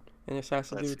pod, and this has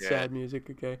to do with sad music.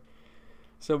 Okay,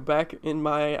 so back in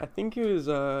I think it was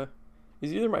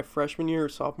either my freshman year or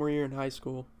sophomore year in high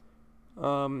school,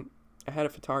 I had a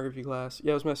photography class.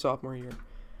 Yeah, it was my sophomore year.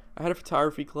 I had a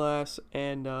photography class,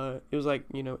 and it was like,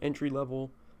 entry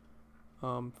level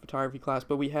photography class,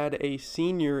 but we had a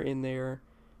senior in there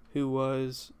who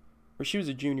was, or she was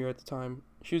a junior at the time.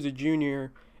 She was a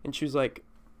junior, and she was like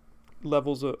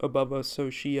levels above us. So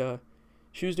she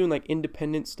was doing like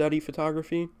independent study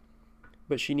photography,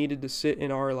 but she needed to sit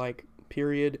in our like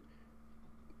period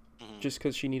just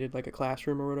because she needed like a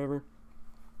classroom or whatever.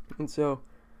 And so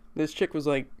this chick was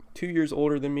like 2 years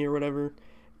older than me or whatever,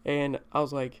 and I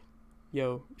was like,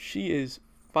 yo, she is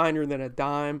finer than a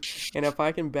dime, and if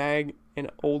I can bag an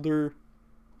older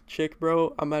chick,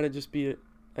 bro, I might just be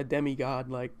a demigod.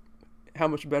 Like, how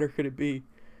much better could it be?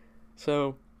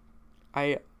 So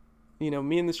me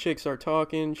and this chick start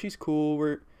talking. She's cool.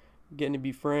 We're getting to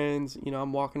be friends.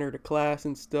 I'm walking her to class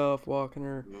and stuff, walking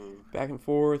her back and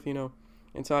forth,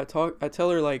 And so I tell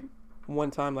her like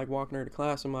one time, like walking her to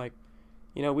class, I'm like,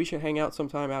 we should hang out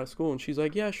sometime out of school. And she's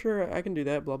like, yeah, sure, I can do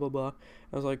that, blah, blah, blah.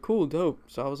 I was like, cool, dope.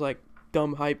 So I was like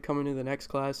dumb hype coming to the next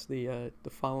class, the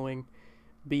following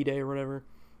B day or whatever.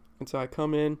 And so I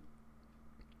come in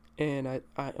and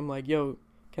I'm like, yo,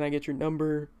 can I get your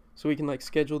number so we can like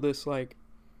schedule this like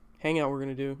hangout we're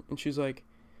going to do? And she's like,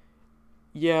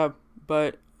 yeah,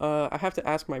 but I have to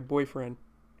ask my boyfriend.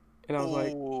 And I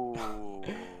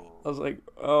was like,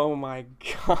 oh my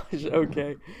gosh,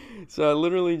 okay. So I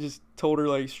literally just told her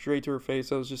like straight to her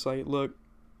face. I was just like, look,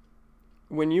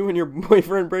 when you and your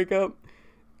boyfriend break up,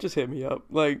 just hit me up.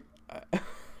 Like,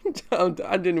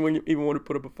 I didn't even want to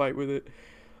put up a fight with it.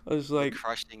 I was like,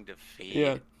 crushing defeat.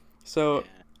 Yeah. So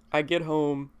I get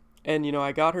home and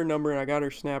I got her number and I got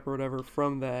her snap or whatever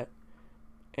from that,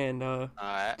 and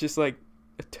just like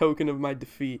a token of my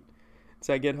defeat.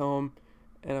 So I get home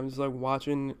and I'm just like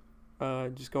watching,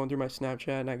 just going through my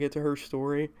Snapchat, and I get to her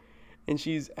story, and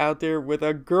she's out there with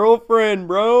a girlfriend,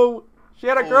 bro. She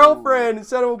had a girlfriend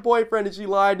instead of a boyfriend, and she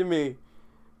lied to me.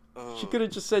 She could have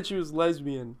just said she was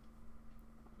lesbian.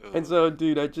 And so,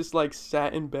 dude, I just like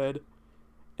sat in bed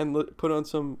and put on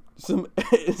some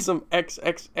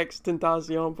XXX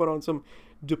Tentacion, put on some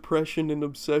Depression and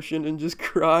Obsession, and just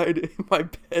cried in my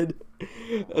bed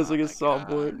as like a soft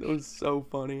boy. It was so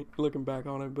funny looking back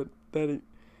on it, but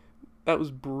that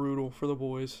was brutal for the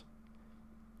boys.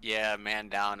 Yeah, man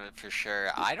down for sure.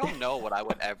 I don't know what I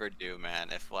would ever do, man,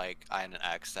 if like I had an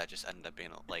ex that just ended up being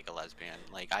like a lesbian.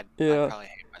 Like I'd probably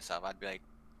hate myself. I'd be like,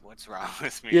 what's wrong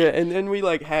with me? Yeah, and then we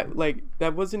like had like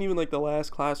that wasn't even like the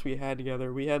last class we had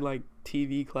together. We had like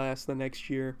TV class the next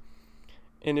year,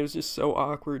 and it was just so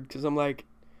awkward because I'm like,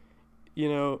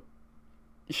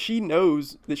 she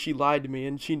knows that she lied to me,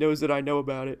 and she knows that I know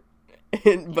about it,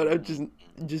 but I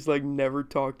just like never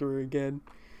talked to her again.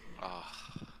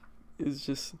 It's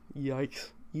just yikes.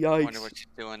 I wonder what she's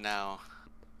doing now.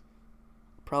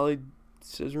 Probably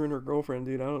scissoring her girlfriend,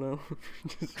 dude. I don't know.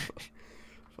 Just,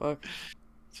 fuck.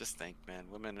 Just think, man.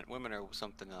 Women are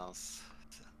something else.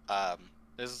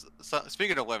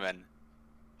 Speaking of women,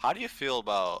 how do you feel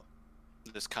about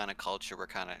this kind of culture we're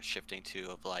kind of shifting to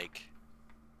of like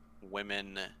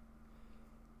women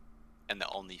and the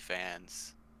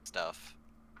OnlyFans stuff?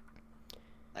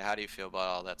 Like, how do you feel about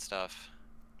all that stuff?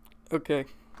 Okay.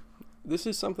 This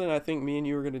is something I think me and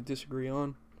you are going to disagree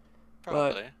on.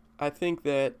 Probably. But I think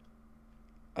that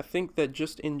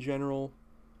just in general,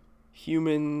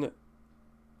 human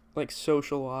like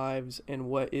social lives and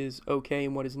what is okay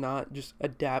and what is not just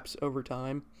adapts over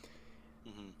time.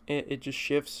 Mm-hmm. It just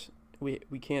shifts. We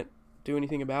can't do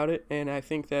anything about it. And I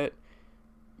think that,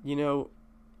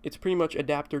 it's pretty much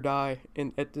adapt or die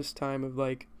at this time of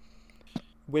like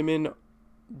women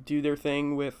do their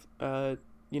thing with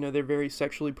they're very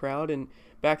sexually proud, and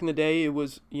back in the day it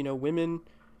was women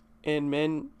and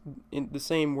men in the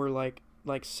same were like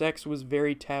sex was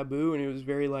very taboo, and it was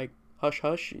very like hush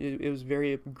hush. It was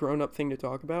very grown up thing to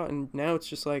talk about, and now it's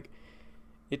just like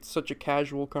it's such a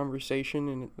casual conversation,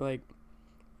 and like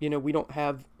we don't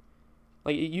have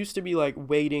like it used to be like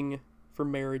waiting for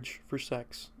marriage for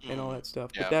sex and all that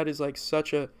stuff, but that is like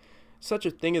such a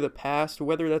thing of the past.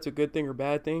 Whether that's a good thing or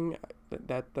bad thing,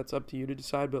 that's up to you to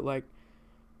decide, but like.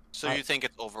 So you think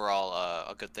it's overall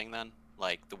a good thing then?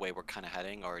 Like the way we're kind of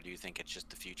heading, or do you think it's just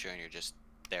the future and you're just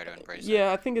there to embrace it?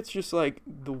 Yeah, I think it's just like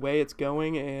the way it's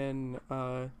going, and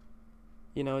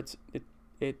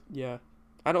yeah.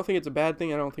 I don't think it's a bad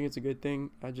thing. I don't think it's a good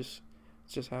thing. It's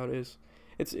just how it is.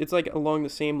 It's like along the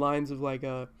same lines of like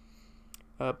a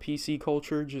PC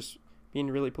culture, just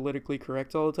being really politically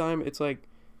correct all the time. It's like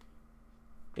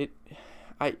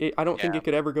I don't think it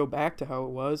could ever go back to how it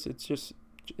was. It's just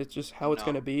how it's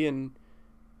gonna be, and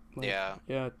like,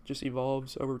 it just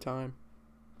evolves over time.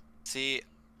 See,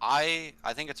 I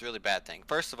think it's a really bad thing.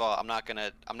 First of all, I'm not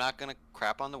gonna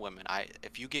crap on the women.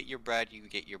 If you get your bread, you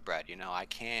get your bread. I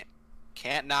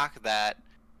can't knock that.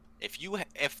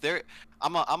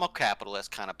 I'm a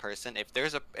capitalist kind of person. If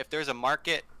there's a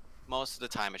market, most of the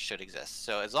time it should exist.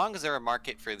 So as long as there's a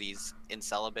market for these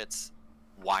incelibates,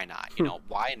 why not?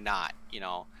 Why not?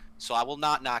 So I will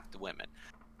not knock the women,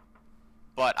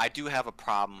 but I do have a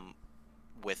problem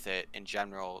with it in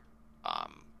general.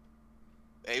 Um,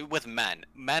 with men.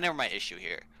 Men are my issue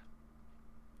here.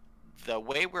 The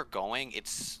way we're going,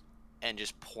 and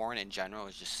just porn in general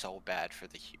is just so bad for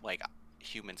the like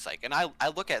human psyche. And I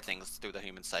look at things through the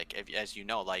human psyche, as you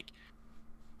know, like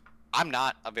I'm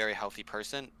not a very healthy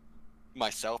person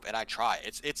myself, and I try.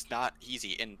 It's not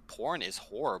easy, and porn is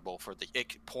horrible for a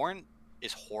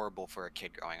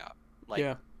kid growing up. Like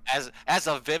Yeah. as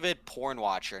a vivid porn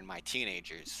watcher in my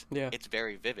teenagers, Yeah. it's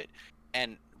very vivid.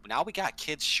 And now we got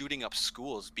kids shooting up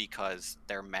schools because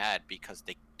they're mad because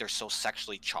they're so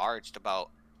sexually charged about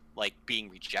like being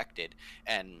rejected,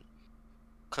 and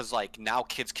because like now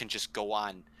kids can just go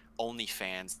on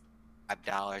OnlyFans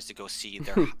 $5 to go see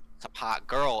their some hot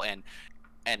girl, and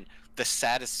the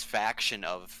satisfaction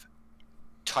of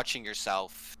touching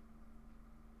yourself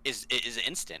is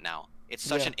instant now. It's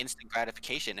such Yeah. an instant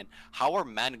gratification. And how are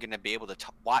men going to be able to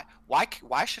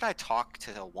why should I talk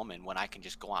to a woman when I can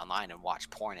just go online and watch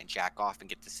porn and jack off and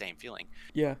get the same feeling?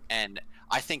 Yeah. And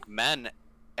I think men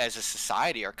as a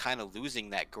society are kind of losing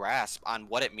that grasp on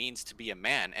what it means to be a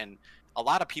man. And a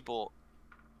lot of people,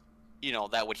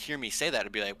 that would hear me say that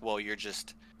would be like, well,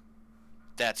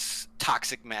 that's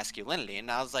toxic masculinity.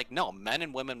 And I was like, no, men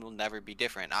and women will never be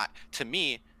different. To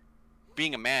me,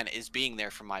 being a man is being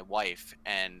there for my wife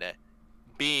and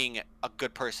being a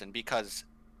good person, because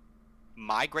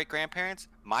my great grandparents,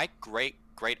 my great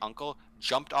great uncle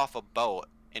jumped off a boat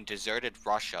and deserted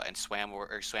Russia and swam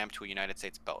to a United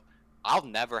States boat. I'll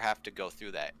never have to go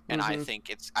through that. And I Mhm. think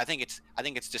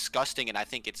it's disgusting, and I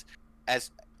think it's,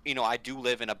 as I do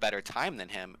live in a better time than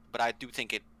him, but I do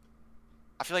think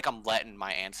I feel like I'm letting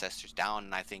my ancestors down,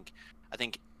 and I think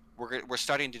we're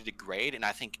starting to degrade, and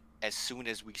I think as soon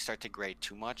as we start to degrade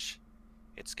too much,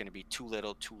 it's going to be too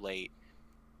little, too late.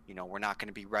 We're not going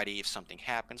to be ready if something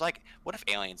happens. Like, what if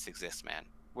aliens exist, man?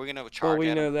 We're going to Well, charge we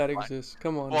at know them. that exists.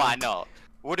 Come on. Well, I Man. know.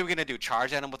 What are we going to do?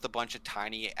 Charge at them with a bunch of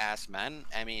tiny ass men?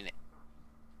 I mean,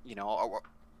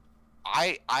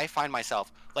 I find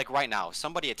myself like right now, if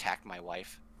somebody attacked my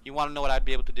wife, you want to know what I'd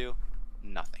be able to do?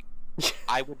 Nothing.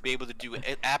 I would be able to do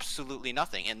absolutely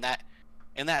nothing, and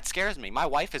that scares me. My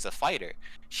wife is a fighter.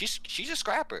 She's a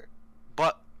scrapper,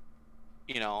 but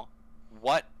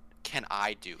what can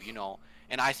I do?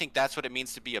 And I think that's what it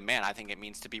means to be a man. I think it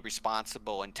means to be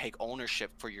responsible and take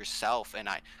ownership for yourself, and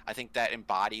I think that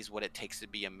embodies what it takes to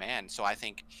be a man. So I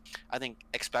think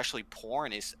especially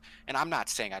porn is, and I'm not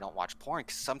saying I don't watch porn,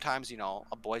 because sometimes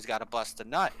a boy's got to bust a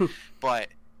nut, but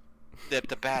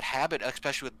the bad habit,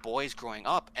 especially with boys growing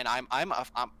up, and I'm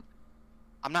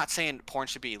not saying porn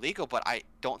should be illegal, but I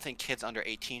don't think kids under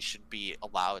 18 should be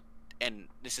allowed. And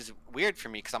this is weird for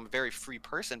me because I'm a very free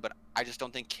person, but I just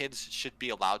don't think kids should be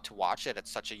allowed to watch it at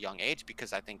such a young age,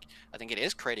 because I think it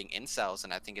is creating incels,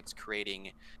 and I think it's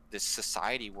creating this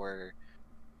society where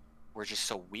we're just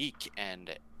so weak,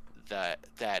 and that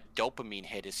dopamine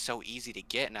hit is so easy to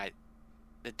get. And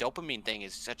the dopamine thing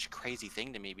is such a crazy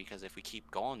thing to me, because if we keep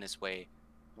going this way,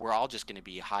 we're all just going to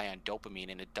be high on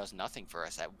dopamine, and it does nothing for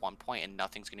us at one point, and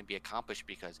nothing's going to be accomplished,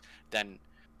 because then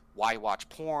why watch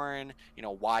porn?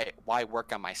 Why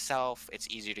work on myself? It's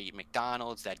easier to eat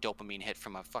McDonald's. That dopamine hit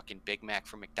from a fucking Big Mac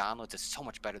from McDonald's is so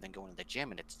much better than going to the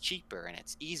gym, and it's cheaper, and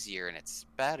it's easier, and it's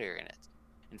better,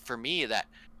 and for me, that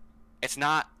it's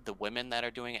not the women that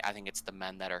are doing it. I think it's the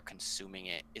men that are consuming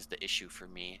it is the issue for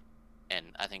me. And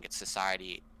I think it's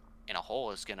society in a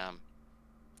whole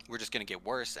we're just gonna get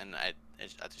worse, and I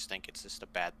just think it's just a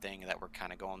bad thing that we're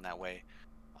kind of going that way.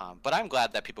 But I'm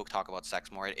glad that people talk about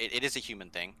sex more. It is a human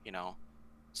thing,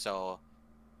 so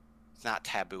it's not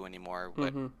taboo anymore.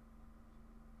 Mhm.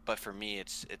 But for me,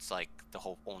 it's like the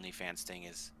whole OnlyFans thing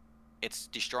it's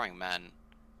destroying men,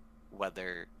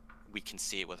 whether we can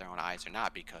see it with our own eyes or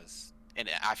not. Because, and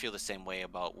I feel the same way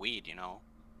about weed.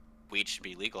 Weed should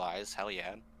be legalized. Hell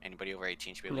yeah, anybody over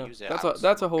 18 should be able No, to use it.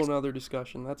 that's a whole nother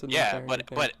discussion. That's a Yeah, but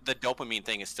the dopamine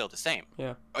thing is still the same.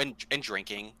 Yeah. And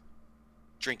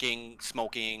drinking,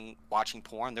 smoking, watching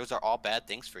porn, those are all bad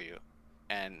things for you.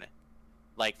 And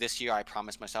like this year, I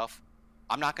promised myself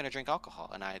I'm not going to drink alcohol,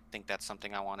 and I think that's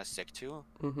something I want to stick to,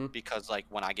 Mhm. because like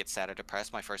when I get sad or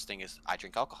depressed, my first thing is I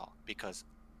drink alcohol, because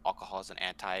alcohol is an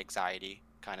anti-anxiety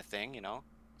kind of thing,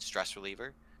 stress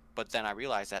reliever. But then I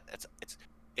realized that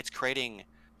it's creating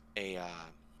a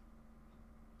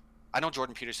I know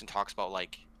Jordan Peterson talks about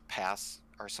like paths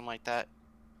or something like that.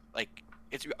 Like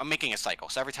I'm making a cycle.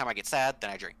 So every time I get sad, then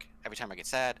I drink. Every time I get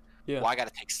sad, Yeah. Well, I got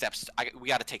to take steps. We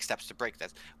got to take steps to break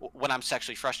this. When I'm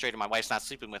sexually frustrated, my wife's not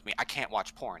sleeping with me. I can't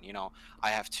watch porn. You know, I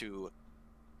have to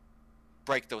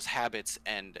break those habits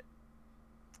and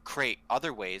create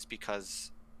other ways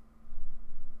because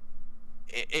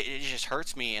it just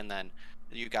hurts me. And then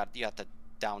you got the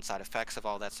downside effects of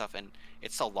all that stuff, and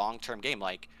it's a long term game.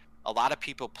 Like a lot of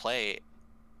people play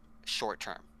short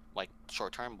term, like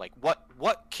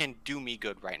what can do me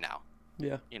good right now,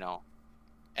 Yeah. you know.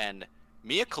 And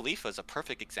Mia Khalifa is a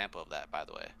perfect example of that, by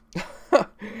the way.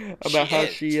 About how Is.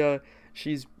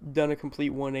 she's done a complete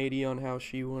 180 on how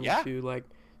she wanted Yeah, to like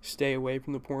stay away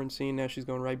from the porn scene. Now she's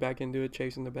going right back into it,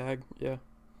 chasing the bag. Yeah.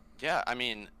 yeah. I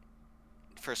mean,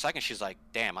 for a second she's like,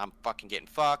 damn, I'm fucking getting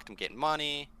fucked, I'm getting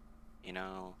money, you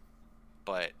know.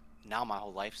 But now my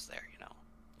whole life's there, you know.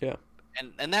 Yeah.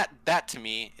 And that to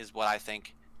me is what I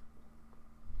think.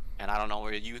 And I don't know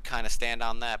where you kind of stand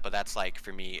on that, but that's like,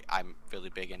 for me, I'm really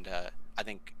big into, I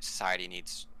think society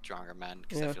needs stronger men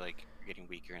because I Yeah. feel like you're getting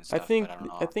weaker and I stuff, think but I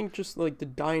don't I know. think just like the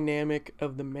dynamic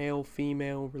of the male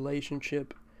female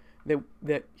relationship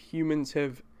that humans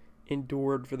have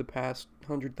endured for the past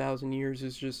 100,000 years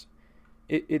is just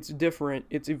it's different.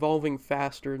 It's evolving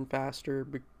faster and faster,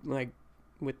 like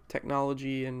with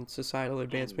technology and societal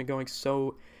Mm, advancement going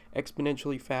so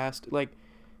exponentially fast. Like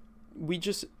we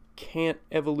just can't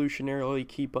evolutionarily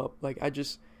keep up. Like I,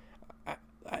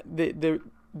 the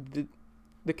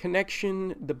the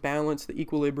connection, the balance, the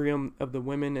equilibrium of the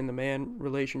women and the man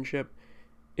relationship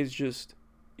is just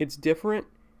it's different.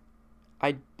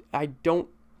 I I don't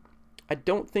I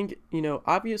don't think,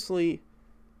 obviously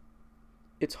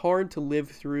it's hard to live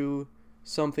through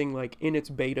something like in its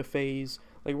beta phase.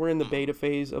 Like we're in the mm, beta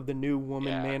phase of the new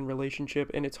woman yeah. man relationship,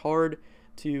 and it's hard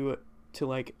to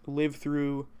like live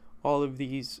through all of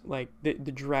these like the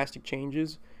drastic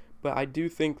changes. But I do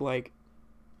think like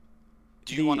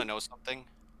Do you want to the know something?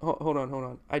 hold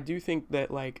on. I do think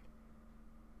that like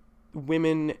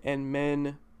women and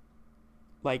men,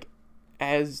 like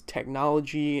as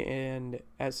technology and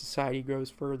as society grows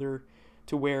further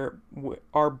to where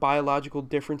our biological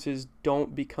differences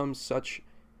don't become such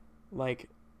like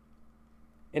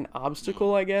an Mm,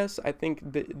 obstacle, I guess. I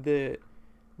think the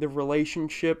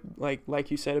relationship,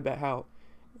 like you said about how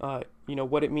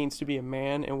what it means to be a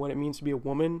man and what it means to be a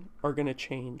woman are gonna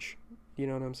change. You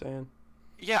know what I'm saying?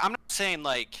 yeah, I'm not saying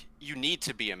like you need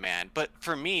to be a man, but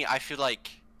for me, I feel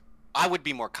like I would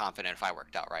be more confident if I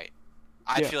worked out right.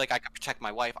 I Yeah. feel like I could protect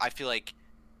my wife. I feel like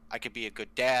I could be a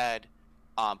good dad.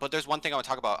 But there's one thing I want to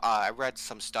talk about. I read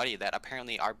some study that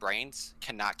apparently our brains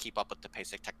cannot keep up with the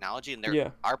pace of technology, and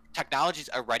Yeah. our technology's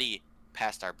already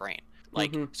past our brain.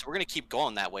 Like, Mm-hmm. so we're gonna keep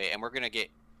going that way, and we're gonna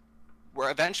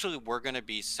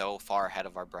be so far ahead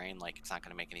of our brain, like it's not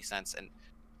gonna make any sense. And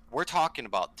we're talking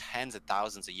about tens of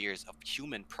thousands of years of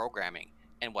human programming,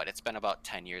 and what it's been about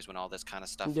 10 years when all this kind of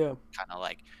stuff Yeah. kind of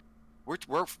like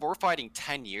we're fighting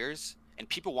 10 years, and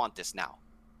people want this now.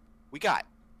 We got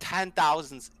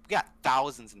we got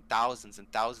thousands and thousands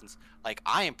and thousands. Like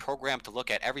I am programmed to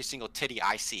look at every single titty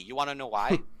I see. You want to know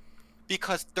why?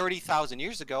 Because 30,000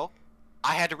 years ago,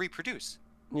 I had to reproduce.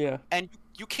 Yeah. And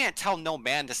you can't tell no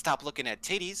man to stop looking at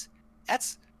titties.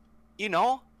 That's, you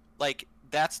know, like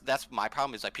that's my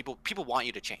problem is like people want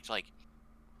you to change. Like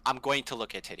I'm going to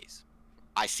look at titties.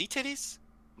 I see titties.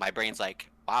 My brain's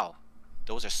like, wow,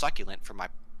 those are succulent for my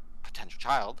potential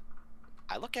child.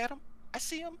 I look at them. I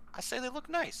see them. I say they look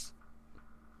nice.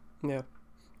 Yeah.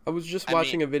 I was just I mean,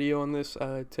 watching a video on this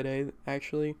today,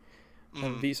 actually.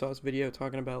 mm, Vsauce video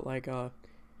talking about like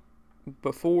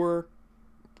before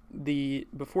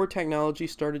before technology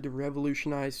started to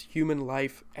revolutionize human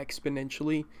life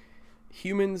exponentially,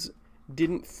 humans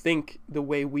didn't think the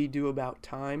way we do about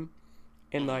time,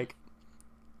 and mm, like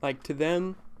to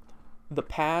them, the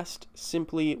past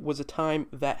simply was a time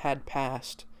that had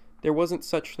passed. There wasn't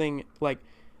such thing like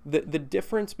the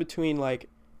difference between like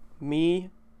me,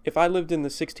 if I lived in the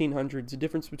 1600s, the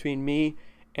difference between me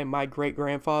and my great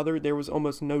grandfather, there was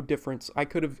almost no difference. I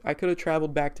could have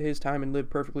traveled back to his time and lived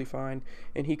perfectly fine,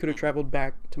 and he could have mm, traveled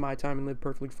back to my time and lived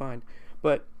perfectly fine.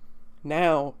 But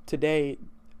now, today,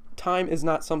 time is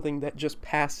not something that just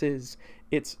passes.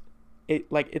 It's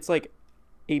like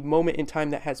a moment in time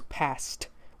that has passed.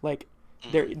 Like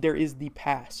mm. there is the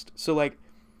past. So like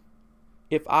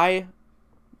if I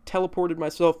teleported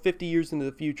myself 50 years into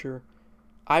the future,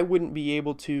 I wouldn't be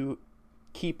able to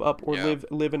keep up or Yeah. live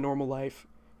a normal life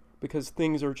because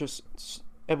things are just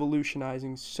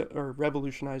evolutionizing or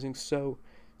revolutionizing so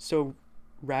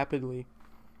rapidly.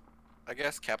 I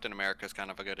guess Captain America is kind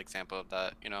of a good example of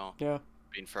that. You know, Yeah.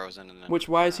 being frozen and then Which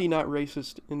why kind is of. he not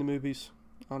racist in the movies?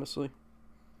 Honestly,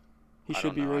 he I should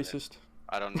don't be know. racist.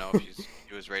 I don't know if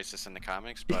he was racist in the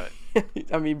comics, but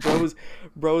I mean, bro's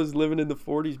living in the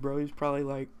 40s, bro. He's probably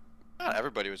like, not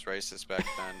everybody was racist back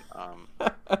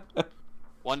then.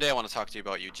 One day I want to talk to you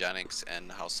about eugenics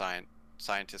and how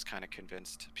scientists kind of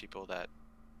convinced people that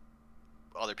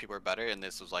other people are better, and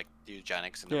this was like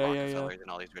eugenics and the Yeah, yeah, yeah. Rockefellers and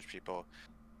all these rich people.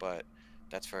 But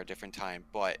that's for a different time.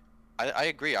 But I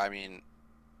agree. I mean,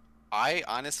 I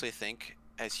honestly think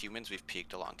as humans we've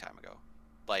peaked a long time ago.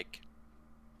 Like,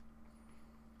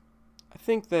 I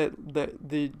think that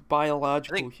the I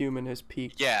biological think human has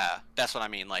peaked. yeah, that's what I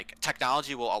mean. Like,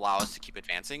 technology will allow us to keep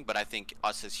advancing, but I think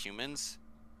us as humans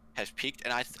has peaked,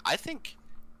 and I think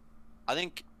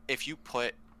if you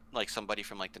put like somebody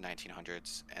from like the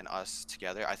 1900s and us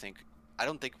together, I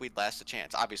don't think we'd last a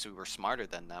chance. Obviously, we were smarter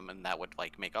than them, and that would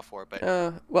like make up for it. But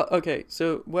Well, okay.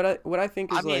 So what I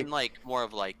think I is mean, like, like more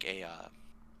of like a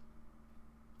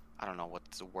I don't know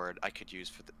what's the word I could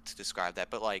use to describe that,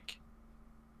 but like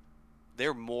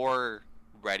they're more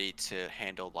ready to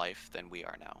handle life than we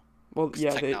are now. well, 'Cause yeah,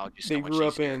 technology is so they much grew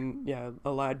up easier. in, yeah, a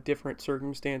lot different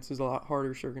circumstances, a lot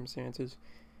harder circumstances.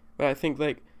 But I think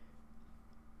like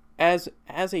as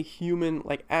a human,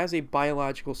 like as a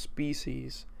biological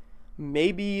species,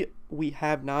 maybe we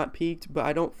have not peaked, but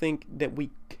I don't think that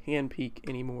we can peak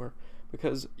anymore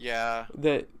because Yeah.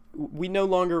 that we no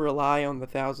longer rely on the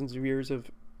thousands of years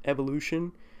of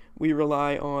evolution. We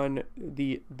rely on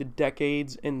the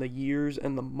decades and the years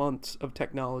and the months of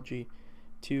technology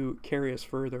to carry us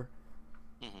further.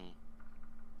 hmm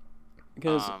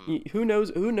Because who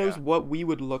knows Yeah. what we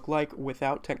would look like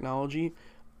without technology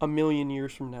a million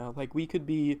years from now. Like we could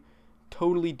be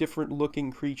totally different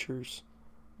looking creatures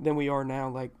than we are now.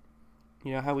 Like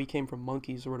how we came from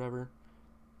monkeys or whatever.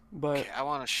 But Okay, I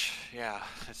want to. Yeah.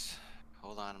 It's.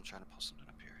 Hold on, I'm trying to pull something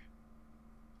up here.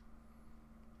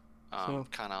 so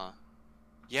Kind of.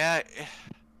 Yeah.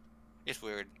 It's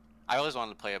weird. I always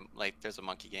wanted to play like. There's a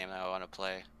monkey game that I want to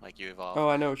play, like You Evolve. oh,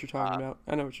 I know what you're talking Uh, about.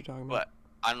 I know what you're talking about. but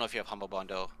I don't know if you have Humble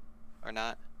Bundle or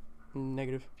not.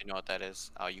 Negative. You know what that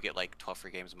is? You get like 12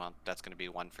 free games a month. That's gonna be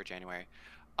one for January.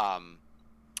 Um,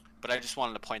 but I just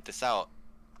wanted to point this out.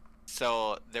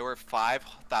 So there were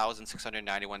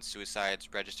 5,691 suicides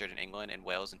registered in England and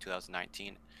Wales in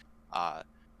 2019. Uh,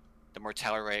 the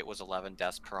mortality rate was 11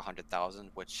 deaths per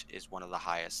 100,000, which is one of the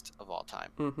highest of all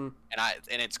time. Mm-hmm.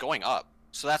 And it's going up.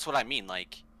 So that's what I mean.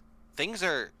 Like, things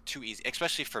are too easy,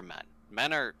 especially for men.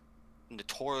 Men are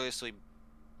notoriously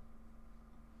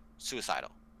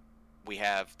suicidal. We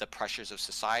have the pressures of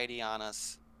society on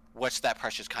us, which that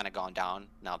pressure's kind of gone down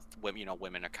now.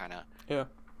 Women are kind of Yeah.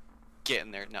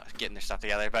 getting their stuff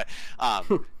together, but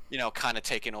kind of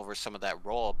taking over some of that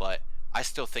role. But I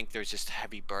still think there's just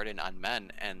heavy burden on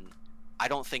men, and I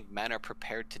don't think men are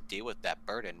prepared to deal with that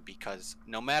burden because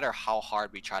no matter how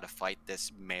hard we try to fight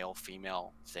this male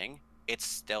female thing, it's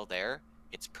still there.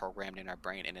 It's programmed in our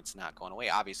brain, and it's not going away.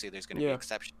 Obviously, there's going to be Yeah.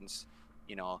 exceptions,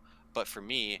 but for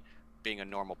me, being a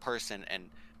normal person and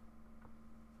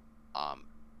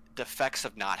the effects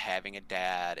of not having a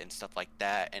dad and stuff like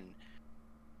that, and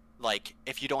like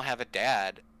if you don't have a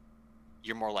dad,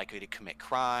 you're more likely to commit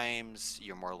crimes,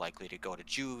 you're more likely to go to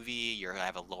juvie, you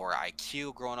have a lower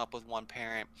IQ growing up with one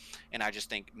parent. And I just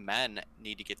think men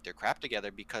need to get their crap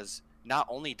together because not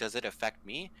only does it affect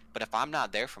me, but if I'm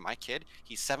not there for my kid,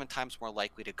 he's 7 times more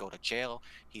likely to go to jail,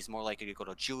 he's more likely to go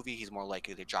to juvie, he's more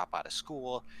likely to drop out of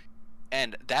school.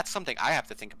 And that's something I have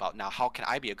to think about now. How can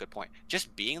I be a good point?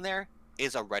 Just being there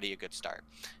is already a good start.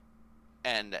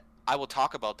 And I will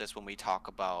talk about this when we talk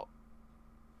about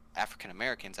African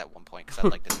Americans at one point, because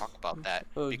I'd like to talk about that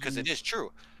Oh, because it geez. is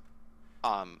true.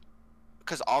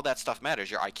 Because all that stuff matters.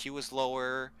 Your IQ is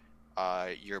lower.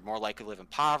 You're more likely to live in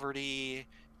poverty.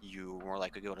 You're more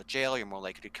likely to go to jail. You're more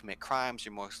likely to commit crimes.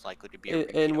 You're most likely to be a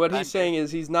repeat And what he's offender. saying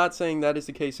is he's not saying that is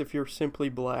the case if you're simply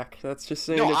black. That's just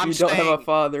saying No, if I'm you don't have a saying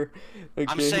father.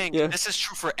 I'm Okay. saying Yeah. this is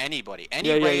true for anybody, any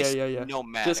Yeah. Yeah. Yeah. race, Yeah. Yeah. no Just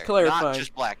matter, not clarifying,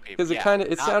 just black people. because Yeah, it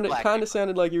not sounded black kind of people.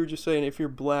 sounded like you were just saying if you're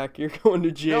black, you're going to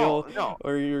No, jail no,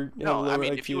 or you have a no. I lower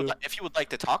mean, IQ. if you would like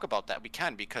to talk about that, we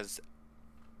can because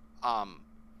um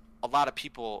a lot of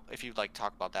people, if you'd like to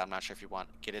talk about that, I'm not sure if you want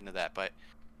to get into that, but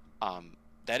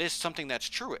that is something that's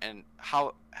true. And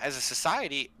how, as a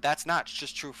society, that's not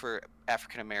just true for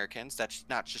African Americans, that's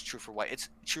not just true for white, it's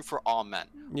true for all men.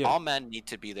 Yeah. All men need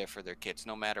to be there for their kids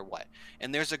no matter what.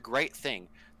 And there's a great thing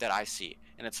that I see,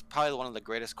 and it's probably one of the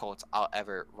greatest quotes I'll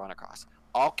ever run across.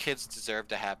 All kids deserve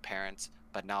to have parents,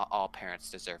 but not all parents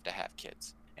deserve to have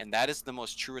kids. And that is the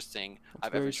most truest thing That's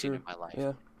I've ever very seen true. in my life.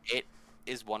 Yeah. It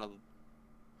is one of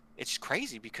It's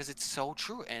crazy because it's so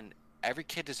true, and every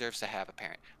kid deserves to have a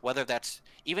parent, whether that's,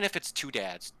 even if it's two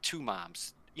dads, two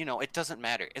moms, you know, it doesn't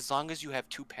matter. As long as you have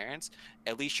two parents,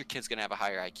 at least your kid's gonna have a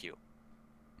higher IQ.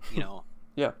 You know,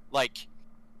 Yeah. like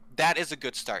that is a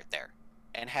good start there.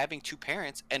 And having two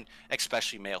parents, and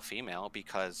especially male female,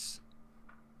 because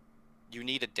you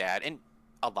need a dad, and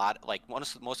a lot like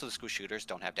most of the school shooters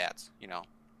don't have dads. You know,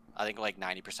 I think like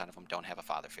 90% of them don't have a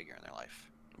father figure in their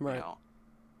life. Right. You know,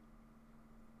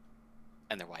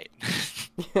 and they're white.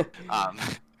 um,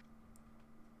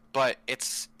 but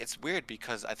it's weird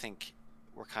because I think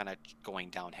we're kind of going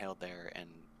downhill there, and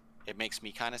it makes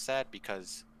me kind of sad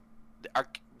because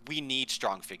we need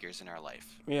strong figures in our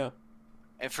life. Yeah.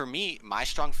 And for me, my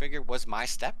strong figure was my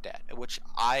stepdad, which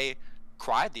I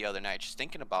cried the other night just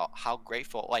thinking about how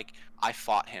grateful. Like, I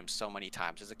fought him so many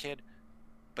times as a kid,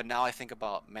 but now I think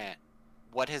about, man,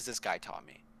 what has this guy taught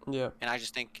me? Yeah. And I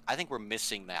think we're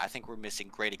missing that. I think we're missing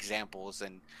great examples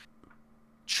and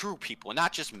true people,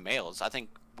 not just males. I think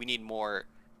we need more.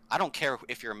 I don't care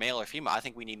if you're a male or female. I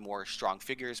think we need more strong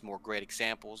figures, more great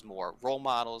examples, more role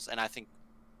models, and I think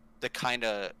the kind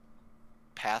of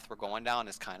path we're going down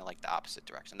is kind of like the opposite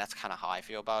direction. That's kind of how I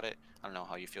feel about it. I don't know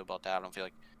how you feel about that.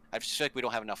 I just feel like we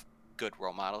don't have enough good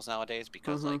role models nowadays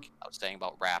because, like I was saying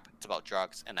about rap, it's about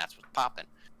drugs, and that's what's popping.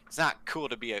 It's not cool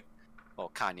to be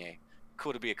Kanye,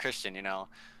 cool to be a Christian, you know,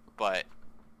 but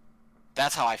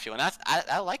that's how I feel, and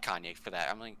I like Kanye for that.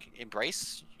 I'm like,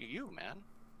 embrace you, man.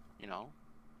 You know,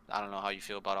 I don't know how you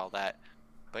feel about all that,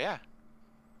 but yeah,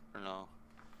 I don't know.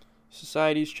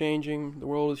 Society's changing, the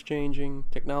world is changing,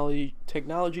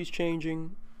 technology's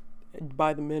changing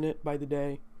by the minute, by the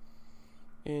day,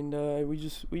 and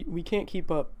we can't keep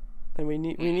up, and we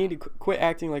need to quit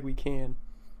acting like we can,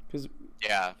 because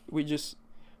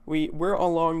we're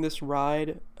along this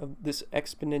ride of this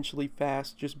exponentially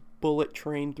fast, just bullet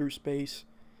train through space,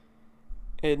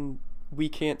 and we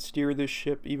can't steer this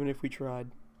ship even if we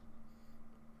tried.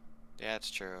 Yeah,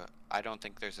 it's true. I don't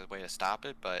think there's a way to stop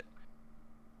it, but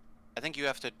I think you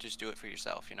have to just do it for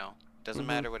yourself, you know? Doesn't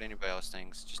matter what anybody else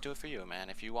thinks. Just do it for you, man.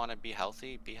 If you want to be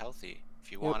healthy, be healthy.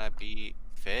 If you want to be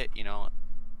fit, you know,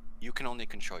 you can only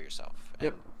control yourself.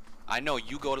 And I know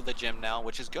you go to the gym now,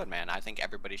 which is good, man. I think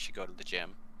everybody should go to the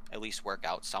gym. At least work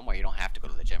out somewhere. You don't have to go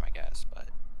to the gym, I guess, but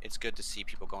it's good to see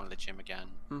people going to the gym again.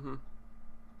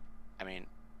 I mean,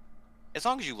 as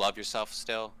long as you love yourself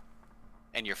still,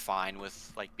 and you're fine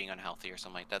with like being unhealthy or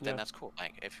something like that, then that's cool.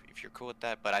 Like if you're cool with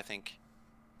that, but I think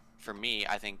for me,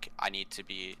 I think I need to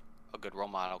be a good role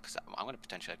model because I'm going to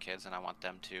potentially have kids, and I want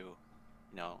them to, you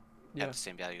know, have the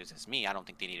same values as me. I don't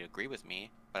think they need to agree with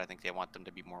me, but I think they want them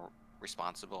to be more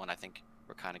responsible, and I think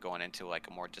we're kind of going into like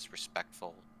a more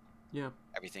disrespectful.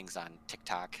 Everything's on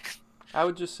TikTok. I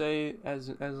would just say as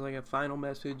like a final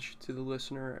message to the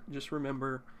listener, just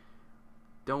remember,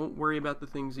 don't worry about the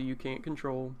things that you can't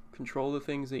control. Control the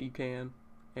things that you can,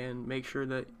 and make sure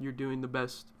that you're doing the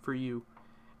best for you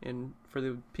and for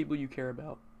the people you care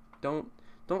about. Don't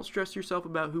stress yourself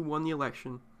about who won the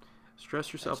election.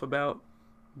 Stress yourself about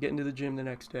getting to the gym the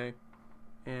next day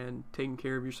and taking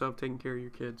care of yourself, taking care of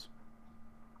your kids.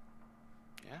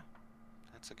 Yeah,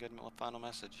 that's a good final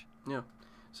message. Yeah.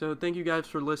 So thank you guys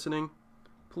for listening.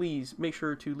 Please make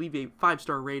sure to leave a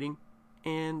 5-star rating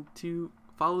and to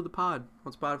follow the pod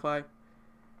on Spotify,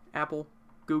 Apple,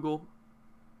 Google,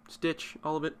 Stitch,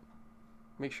 all of it.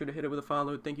 Make sure to hit it with a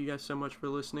follow. Thank you guys so much for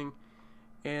listening.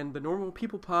 And the Normal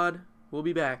People Pod will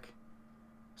be back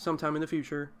sometime in the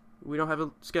future. We don't have a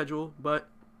schedule, but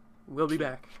we'll be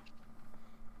back.